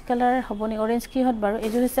অৰেঞ্জ কালাৰ হবনি অৰেঞ্জ কি হত বাৰু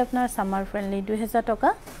এইযোৰ হৈছে আপোনাৰ সামাৰ ফ্ৰেন্ডলি 2000 টকা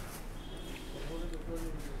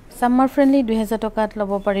সামাৰ ফ্ৰেন্ডলি 2000 টকাত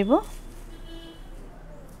ল'ব পাৰিব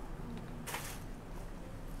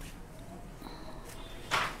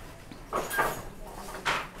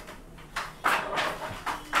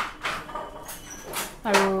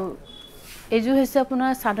আৰু এইযোৰ হৈছে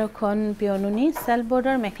আপোনাৰ সাদৰখন পিয়নুনি সেল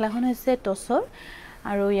বৰ্ডাৰ মেখলাখন হৈছে টছৰ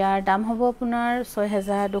আৰু ইয়াৰ দাম হ'ব আপোনাৰ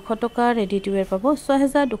 6200 টকা ৰেডি টু ওয়্যাৰ পাব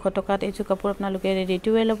 6200 টকাত এইযোৰ কাপোৰ আপোনালোকে ৰেডি টু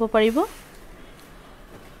ওয়্যাৰ ল'ব পাৰিব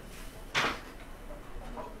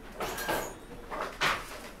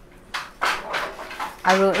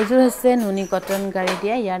আৰু এইযোৰ হৈছে নুনি কটন গাড়ী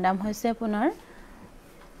দিয়া ইয়াৰ দাম হৈছে আপোনাৰ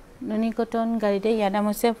নুনি কটন গাড়ী দিয়া ইয়াৰ দাম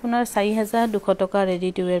হৈছে আপোনাৰ 4200 টকা ৰেডি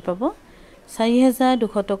টু ওয়্যাৰ পাব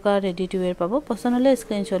 4200 টকা ৰেডি টু ওয়্যাৰ পাব পছন্দ হলে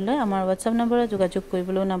স্ক্ৰিনশ্বট লৈ আমাৰ WhatsApp নম্বৰত যোগাযোগ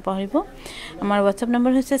কৰিবলৈ নাপাহৰিব আমাৰ WhatsApp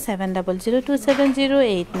নম্বৰ হৈছে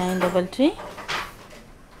 7002708933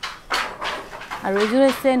 আৰু এইযোৰ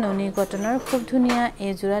হৈছে নুনি কটনৰ খুব ধুনিয়া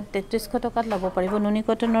এই জোৰা 3300 টকাত ল'ব পাৰিব নুনি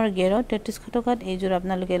কটনৰ গেৰ 3300 টকাত এই জোৰা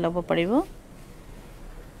আপোনালোকে ল'ব পাৰিব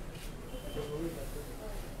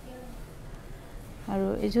আৰু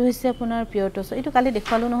এইযোৰ হৈছে আপোনাৰ পিয়ৰ টছ এইটো কালি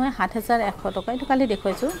দেখালো নহয় 7100 টকা এইটো কালি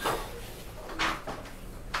দেখাইছো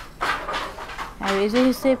আৰু এইযোৰ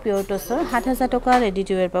হৈছে পিয়ৰ টছৰ 7000 টকা ৰেডি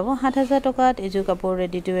টু ওয়্যাৰ পাব 7000 টকাত এইযোৰ কাপোৰ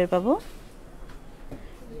ৰেডি টু ওয়্যাৰ পাব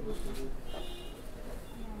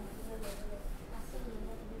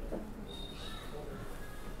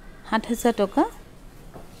টকা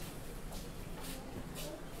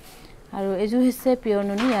আৰু এইযোৰ হৈছে পিয়ৰ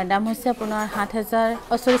নুনি ইয়াৰ দাম হৈছে আপোনাৰ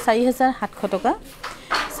 4700 টকা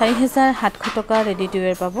 4700 টকা ৰেডি টু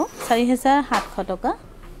ওয়্যাৰ পাব 4700 টকা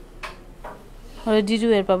ৰেডি টু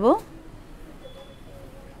ওয়্যাৰ পাব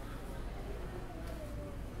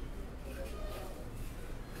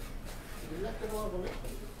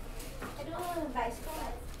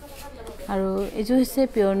আৰু এইযোৰ হৈছে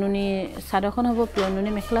পিয়ৰ নুনি সাদৰখন হ'ব পিয়ৰ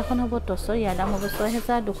নুনি মেখলাখন হ'ব টছৰ ইয়াৰ দাম হ'ব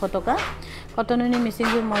 6200 টকা কটন নুনি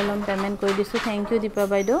মিচিংযোৰ মই লম পেমেন্ট কৰি দিছো থ্যাংক ইউ দীপা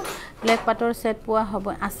বাইদেউ ব্লেক পাটৰ সেট পোৱা হ'ব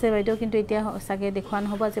আছে বাইদেউ কিন্তু এতিয়া সাগে দেখুৱা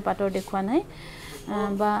নহব আজি পাটৰ দেখুৱা নাই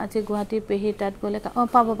বা আজি গুৱাহাটী পেহি তাত গলে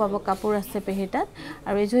পাব কাপোৰ আছে পেহি তাত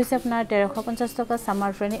আৰু এইযোৰ হৈছে আপোনাৰ 1350 টকা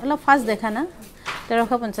সামাৰ ফ্ৰেন্ডলি অলপ ফাষ্ট দেখা না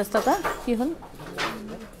 1350 টকা কি হল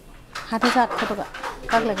 7800 টকা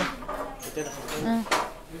কাক লাগে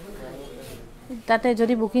তাতে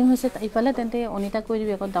যদি বুকিং হৈছে ইফালে তেন্তে অনিতা কৈ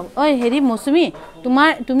দিবি আকৌ দাম ঐ হেৰি মৌসুমী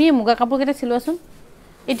তুমি মুগা কাপোৰ কেটা চিলোৱাচোন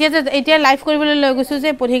এতিয়া লাইভ কৰিবলৈ লৈ গৈছো যে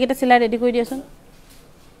পঢ়ি কেটা চিলাই ৰেডি কৰি দিয়াচোন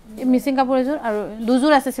মিসিং কাপোৰ এযোৰ আৰু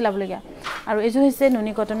দুযোৰ আছে চিলাবলগিয়া আৰু এযোৰ হৈছে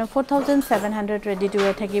নুনি কটনৰ 4700 ৰেডি টু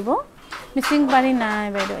ওয়্যাৰ থাকিব মিচিং পাৰি নাই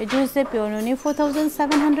বাইদেউ এইটো হৈছে পিয়ৰ নুনি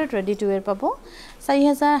 4700 ৰেডি টু ওয়্যাৰ পাব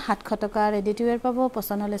 4700 টকা ৰেডি টু ওয়্যাৰ পাব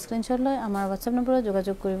পছন্দ হলে স্ক্ৰিনশ্বট লৈ আমাৰ WhatsApp নম্বৰত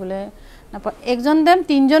যোগাযোগ কৰিবলৈ নাপায় একজন দেম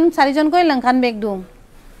তিনজন চাৰিজন কৈ লংখান বেগ দুম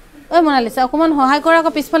ঐ মনালিছা অকমান সহায় কৰা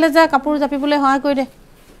আকৌ পিছফালে যা কাপোৰ জাপিবলৈ সহায় কৰি দে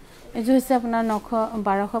এইটো হৈছে আপোনাৰ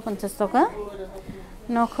 1250 টকা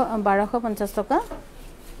 1250 টকা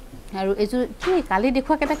আৰু এইটো কি কালি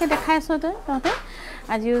দেখুৱা কেটাকে দেখাই আছো তহঁতে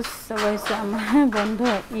আজিও হৈছে আমাৰ বন্ধ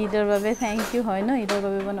ঈদৰ বাবে থ্যাংক ইউ হয় ন ঈদৰ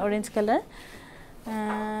বাবে বন অৰেঞ্জ কালাৰ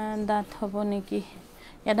দাঁত হ'ব নেকি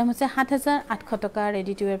ইয়াৰ দাম হৈছে 7800 টকা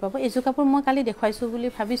ৰেডি টু ওয়্যাৰ পাব এইটো কাপোৰ মই কালি দেখুৱাইছো বুলি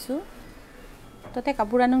ভাবিছো ততে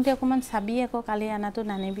কাপোৰ আনোতে অকমান চাবি আকৌ কালি আনাটো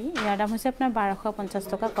নানিবি ইয়াৰ দাম হৈছে আপোনাৰ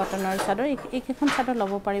 1250 টকা কটনৰ চাদৰ এইখন চাদৰ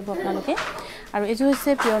ল'ব পাৰিব আপোনালোকে আৰু এইটো হৈছে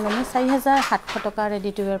পিয়ৰ নুনি 4700 টকা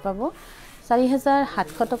ৰেডি টু ওয়্যাৰ পাব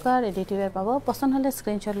 4700 টকা ৰেডি টু ওয়্যাৰ পাব পছন্দ হলে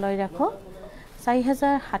স্ক্ৰিনশ্বট লৈ ৰাখো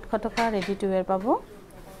 4700 টকা ৰেডি টু ওয়্যাৰ পাব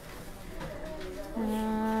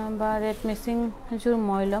বা ৰেড মিচিং জোৰ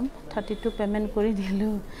মই লম 32 পেমেন্ট কৰি দিলো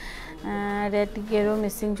ৰেড গেৰো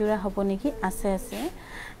মিচিং জোৰা হ'ব নেকি আছে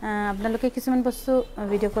আপোনালোকে কিছুমান বস্তু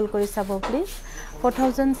ভিডিও কল কৰি চাব প্লিজ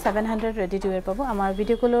 4700 ৰেডি টু ওয়্যাৰ পাব আমাৰ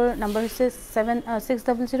ভিডিও কলৰ নম্বৰ হৈছে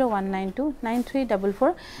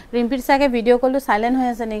 6001929344 ৰিম্পিৰ সাগে ভিডিও কলটো সাইলেন্ট হৈ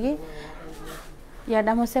আছে নেকি ইয়াৰ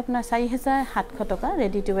দাম হৈছে আপোনাৰ 4700 টকা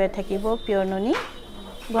ৰেডি টু ওয়্যাৰ থাকিব পিয়ৰ নুনি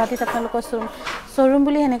গুৱাহাটীত আপোনালোকৰ শ্বৰুম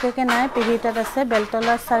বুলি হেনেকৈ নাই পিহিটাত আছে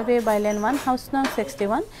বেলতলা সাৰ্ভে বাইলেন 1 হাউস নং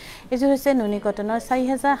 61 এইটো হৈছে নুনি কটনৰ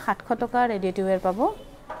 4700 টকা ৰেডি টু ওয়্যাৰ পাব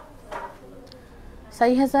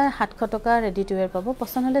 4700 টকা ৰেডি টু ওয়্যাৰ পাব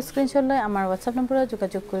পছন্দ হলে স্ক্ৰিনশ্বট লৈ আমাৰ WhatsApp নম্বৰত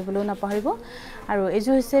যোগাযোগ কৰিবলৈ নাপাহৰিব আৰু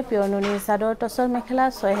এইটো হৈছে পিয়ৰ নুনি চাদৰ টছৰ মেখেলা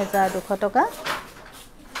 6200 টকা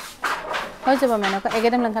হৈ যাব মেনকা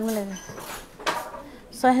এগেদম লংকান মিলে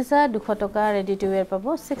 6200 টকা ৰেডি টু ওয়্যাৰ পাব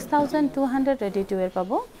 6200 ৰেডি টু ওয়্যাৰ পাব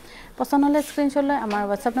পছন্দ হলে স্ক্ৰিনশ্বট লৈ আমাৰ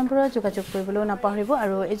WhatsApp নম্বৰত যোগাযোগ কৰিবলৈ নাপাহৰিব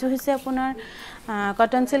আৰু এইটো হৈছে আপোনাৰ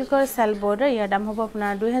কটন সিল্কৰ সেল বৰ্ডাৰ ইয়াৰ দাম হ'ব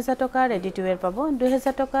আপোনাৰ 2000 টকা ৰেডি টু ওয়্যাৰ পাব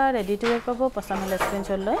 2000 টকা ৰেডি টু ওয়্যাৰ পাব পছন্দ হলে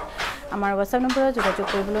স্ক্ৰিনশ্বট লৈ আমাৰ WhatsApp নম্বৰত যোগাযোগ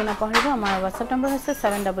কৰিবলৈ নাপাহৰিব আমাৰ WhatsApp নম্বৰ হৈছে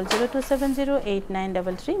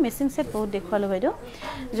 7002708933 মিচিং সেট বহুত দেখুৱালো বাইদেউ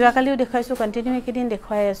যোৱাকালিও দেখাইছো কন্টিনিউ একেদিন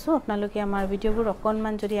দেখুৱাই আছো আপোনালোকে আমাৰ ভিডিওবোৰ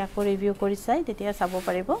অকনমান যদি আকৌ ৰিভিউ কৰি চাই তেতিয়া চাব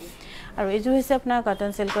পাৰিব আৰু এইটো হৈছে আপোনাৰ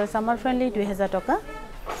কটন সিল্কৰ সামাৰ ফ্ৰেন্ডলি 2000 টকা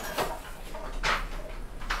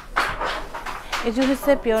এইটো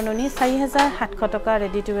হৈছে পিয়ৰ নুনি 4700 টকা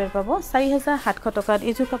ৰেডি টু ওয়্যাৰ পাব 4700 টকাত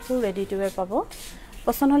এইটো কাপোৰ ৰেডি টু ওয়্যাৰ পাব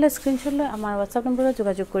পছন্দ হলে স্ক্ৰিনশ্বট লৈ আমাৰ WhatsApp নম্বৰত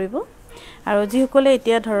যোগাযোগ কৰিব আৰু যিসকলে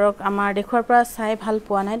এতিয়া ধৰক আমাৰ দেখুৱাৰ পৰা চাই ভাল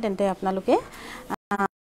পোৱা নাই তেন্তে আপোনালোকে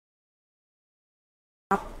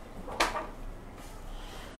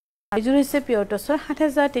এইযোৰ হৈছে পিয়ৰ টছৰ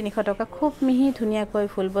 7300 টকা খুব মিহি ধুনিয়াকৈ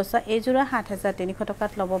ফুল বসা এইযোৰা 7300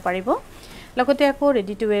 টকাত ল'ব পাৰিব লগতে আকৌ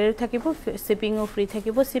ৰেডি টু ওয়্যাৰ থাকিব শিপিংও ফ্ৰী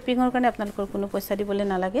থাকিব শিপিংৰ কাৰণে আপোনালোকৰ কোনো পইচা দিবলৈ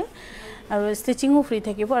নালাগে আৰু ষ্টিচিংও ফ্ৰী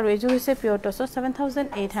থাকিব আৰু এইযোৰ হৈছে পিয়ৰ টছৰ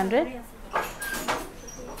 7800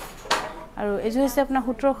 আৰু এইযোৰ হৈছে আপোনাৰ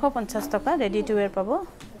 1750 টকা ৰেডি টু ওয়্যাৰ পাব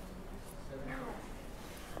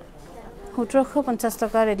 1750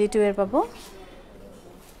 টকা ৰেডি টু ওয়্যাৰ পাব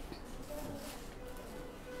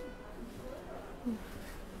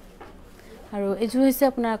আৰু এইযোৰ হৈছে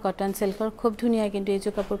আপোনাৰ কটন সিল্কৰ খুব ধুনিয়া কিন্তু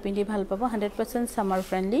এইযোৰ কাপোৰ পিন্ধি ভাল পাব 100% সামাৰ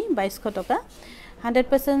ফ্ৰেন্ডলি 2200 টকা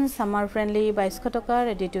 100% সামাৰ ফ্ৰেন্ডলি 2200 টকা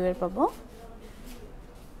ৰেডি টু ওয়্যাৰ পাব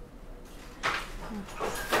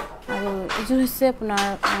আৰু এইযোৰ হৈছে আপোনাৰ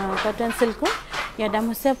কটন সিল্কৰ ইয়াৰ দাম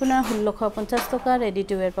হৈছে আপোনাৰ 1650 টকা ৰেডি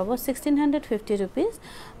টু ওয়্যাৰ পাব 1650 rupees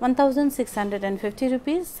 1650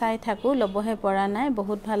 rupees চাই থাকো লবহে পৰা নাই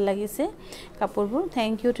বহুত ভাল লাগিছে কাপোৰবোৰ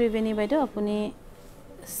থ্যাংক ইউ ত্ৰিবেণী বাইদেউ আপুনি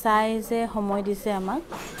চাই যে সময় দিছে আমাক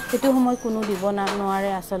এটো সময় কোনো দিব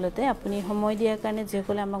নোৱাৰে আসলতে আপুনি সময় দিয়াৰ কাৰণে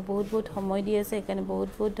যেকলে আমাক বহুত সময় দি আছে একাৰণে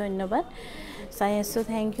বহুত ধন্যবাদ চাই আছো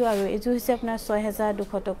থ্যাংক ইউ আৰু এজু হৈছে আপোনাৰ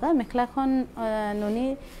 6200 টকা মেখলাখন নুনি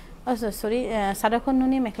সৰি সাদাখন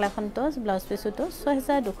নুনি মেখলাখন টস ব্লাউজ পিসটো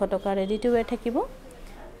 6200 টকা ৰেডি টু ওয়্যাৰ থাকিব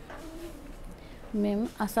মেম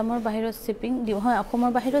আসামৰ বাহিৰত শিপিং দিব হয়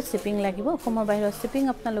অসমৰ বাহিৰত শিপিং লাগিব অসমৰ বাহিৰত শিপিং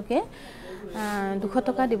আপোনালোকে 200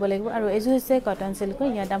 টকা দিব লাগিব আৰু এজু হৈছে কটন সিল্কৰ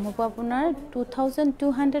ইয়াৰ দাম হ'ব আপোনাৰ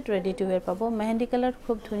 2200 ৰেডি টু ওয়্যাৰ পাব মেহেন্দি কালাৰ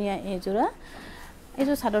খুব ধুনিয়া এজোৰা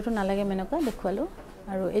এজু সাদৰটো নালাগে মেনকা দেখুৱালো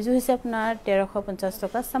আৰু এজু হৈছে আপোনাৰ 1350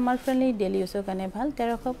 টকা সামাৰ ফ্ৰেন্ডলি ডেইলি ইউজৰ কাৰণে ভাল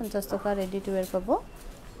 1350 টকা ৰেডি টু ওয়্যাৰ পাব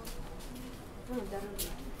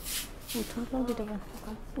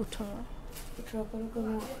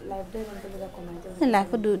 18 লাইফ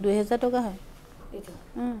 2000 টকা হয় এইটো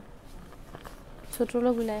ছোটলো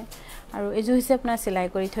গুলাই আৰু এজু হৈছে আপোনাৰ সিলাই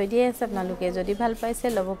কৰি থৈ দিয়ে আছে আপোনালোকে যদি ভাল পাইছে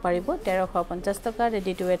ল'ব পাৰিব 1350 টকা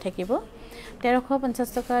ৰেডি টু ওয়্যাৰ থাকিব 1350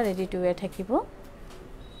 টকা ৰেডি টু ওয়্যাৰ থাকিব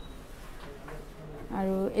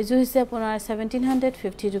আৰু এজু হৈছে আপোনাৰ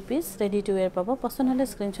 1750 rupees ৰেডি টু ওয়্যাৰ পাব পছন্দ হলে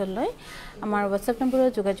স্ক্ৰিনশ্বট লৈ আমাৰ WhatsApp নম্বৰত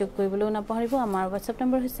যোগাযোগ কৰিবলৈ নাপাহৰিব আমাৰ WhatsApp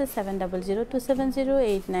নম্বৰ হৈছে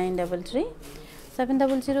 7002708933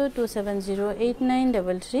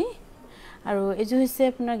 7002708933 আৰু এজু হৈছে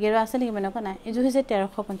আপোনাৰ গেৰা আছে নেকি মানে কোনা এজু হৈছে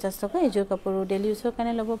 1350 টকা এজুৰ কাপোৰ ডেইলি ইউজৰ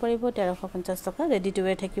কাৰণে ল'ব পাৰিব 1350 টকা ৰেডি টু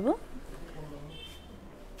ওয়্যাৰ থাকিব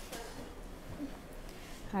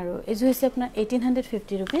আৰু এজু হৈছে আপোনাৰ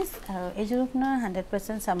 1850 rupees আৰু এজু আপোনাৰ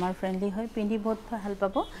 100% সামাৰ ফ্ৰেন্ডলি হয় পিন্ধি বহুত ভাল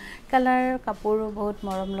পাব কালাৰ কাপোৰ বহুত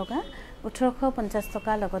মৰম লগা 1850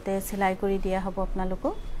 টকা লগতে সিলাই কৰি দিয়া হ'ব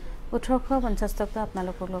আপোনালোকক 1850 টকা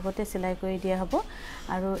আপোনালোকৰ লগতে সিলাই কৰি দিয়া হ'ব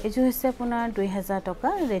আৰু এজু হৈছে আপোনাৰ 2000 টকা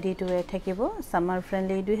ৰেডি টু ওয়্যাৰ থাকিব সামাৰ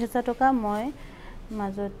ফ্ৰেন্ডলি 2000 টকা মই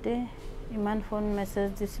মাজতে ইমান ফোন মেসেজ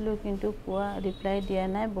দিছিলো কিন্তু কোৱা ৰিপ্লাই দিয়া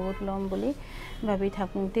নাই বহুত লম বুলি ভাবি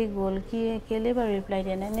থাকুতে গল কি কেলে বা ৰিপ্লাই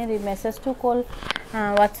দিয়া নাই নে message to call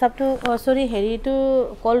WhatsApp two সৰি হেৰি টু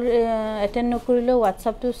কল এটেন্ড নকৰিলে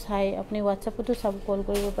WhatsApp টু চাই আপুনি WhatsApp টু সব কল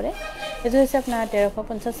কৰিব পাৰে এটো হৈছে আপোনাৰ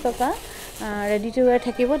 1350 টকা ৰেডি টু ওয়্যাৰ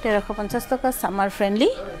থাকিব 1350 টকা সামাৰ ফ্ৰেন্ডলি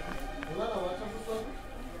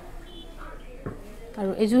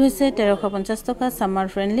আৰু এজু হৈছে 1350 টকা সামাৰ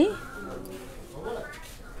ফ্ৰেন্ডলি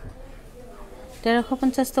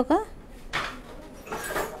 1350 টকা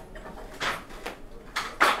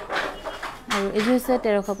আৰু এজু হৈছে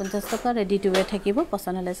 1350 টকা ৰেডি টু ওয়্যাৰ থাকিব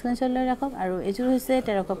পছন্দ হলে স্ক্ৰিনশ্বট লৈ ৰাখক আৰু এজু হৈছে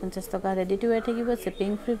 1350 টকা ৰেডি টু ওয়্যাৰ থাকিব শিপিং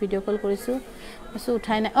ফ্ৰী ভিডিঅ' কল কৰিছো কিছু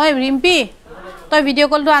উঠাই নাই ঐ ৰিম্পি তই ভিডিঅ'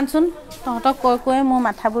 কলটো আনছুন তহঁতক কৈ মোৰ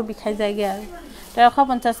মাথাবোৰ বিষাই যায়গে আৰু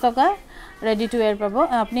 1350 টকা ৰেডি টু ওয়্যাৰ পাব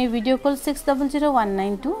আপুনি ভিডিঅ' কল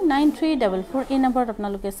 6001929344 এই নম্বৰত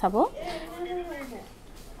আপোনালোকে চাব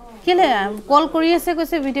কেলে কল কৰি আছে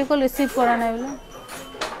কৈছে ভিডিঅ' কল ৰিসিভ কৰা নাই বলে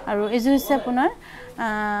আৰু এজু হৈছে আপোনাৰ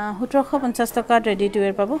 1750 টকা ৰেডি টু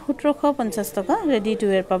ওয়্যাৰ পাব 1750 টকা ৰেডি টু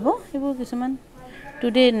ওয়্যাৰ পাব এইবোৰ কিছুমান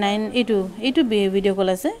টুডে 9 এইটো ভিডিঅ' কল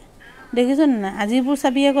আছে দেখিছন না আজিবোৰ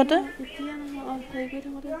চাবি আগতে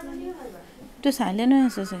তো সাইলেন্ট হৈ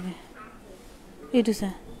আছে চাগে এইটো চা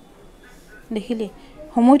দেখিলি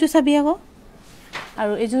সময়টো চাবি আকৌ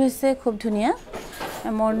আৰু এজু হৈছে খুব ধুনিয়া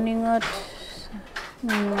মৰ্নিংত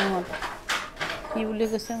কি বুলি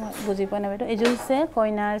কৈছে বুজি পোৱা নাই বেটো এজু হৈছে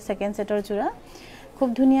কইনাৰ সেকেন্ড সেটৰ জোৰা খুব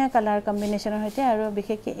ধুনিয়া কালাৰ কম্বিনেশনৰ হইতে আৰু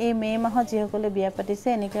বিশেষকৈ এই মে মাহত যিসকলে বিয়া পাতিছে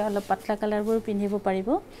এনেকৈ অলপ পাতলা কালাৰবোৰ পিন্ধিব পাৰিব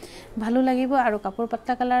ভালো লাগিব আৰু কাপোৰ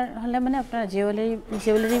পাতলা কালাৰ হলে মানে আপোনাৰ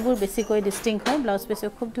জুৱেলাৰীবোৰ বেছিকৈ ডিস্টিংক্ট হয় ব্লাউজ পিছও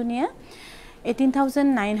খুব ধুনিয়া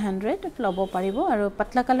 18900 ল'ব পাৰিব আৰু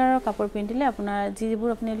পাতলা কালাৰৰ কাপোৰ পিন্ধিলে আপোনাৰ যিবোৰ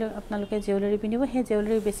আপোনালোকে জুৱেলাৰী পিন্ধিব সেই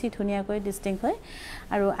জুৱেলাৰী বেছি ধুনিয়াকৈ ডিস্টিংক্ট হয়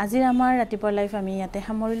আৰু আজিৰ আমাৰ ৰাতিপুৱাৰ লাইফ আমি ইয়াতে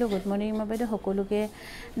সামৰিলো গুড মৰ্নিং মাবেদে সকলোকে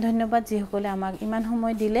ধন্যবাদ যিসকলে আমাক ইমান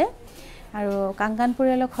সময় দিলে আৰু কাংকান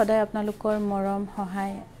পৰিয়ালক সদায় আপোনালোকৰ মৰম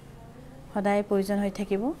সহায় সদায় প্ৰয়োজন হৈ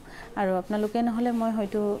থাকিব আৰু আপোনালোকে নহলে মই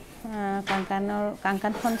হয়তো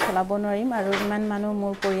কাংকানখন চলাব নোৱাৰিম আৰু ইমান মানুহ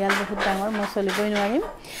মোৰ পৰিয়াল বহুত ডাঙৰ মই চলিবই নোৱাৰিম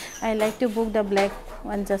আই like to book da black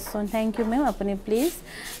one just Son thank you ma'am আপুনি প্লিজ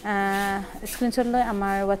স্ক্ৰিনশ্বট লৈ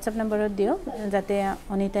আমাৰ WhatsApp নম্বৰত দিয়ক যাতে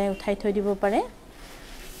অনিতাই উঠাই থৈ দিব পাৰে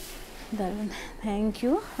থ্যাংক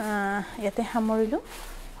ইউ ইয়াতে সামৰিলো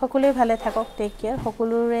সকলোৱে ভালে থাকক টেক কেয়াৰ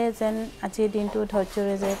সকলোৰে যেন আজিৰ দিনটো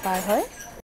ধৈৰ্যৰে যে পাৰ হয়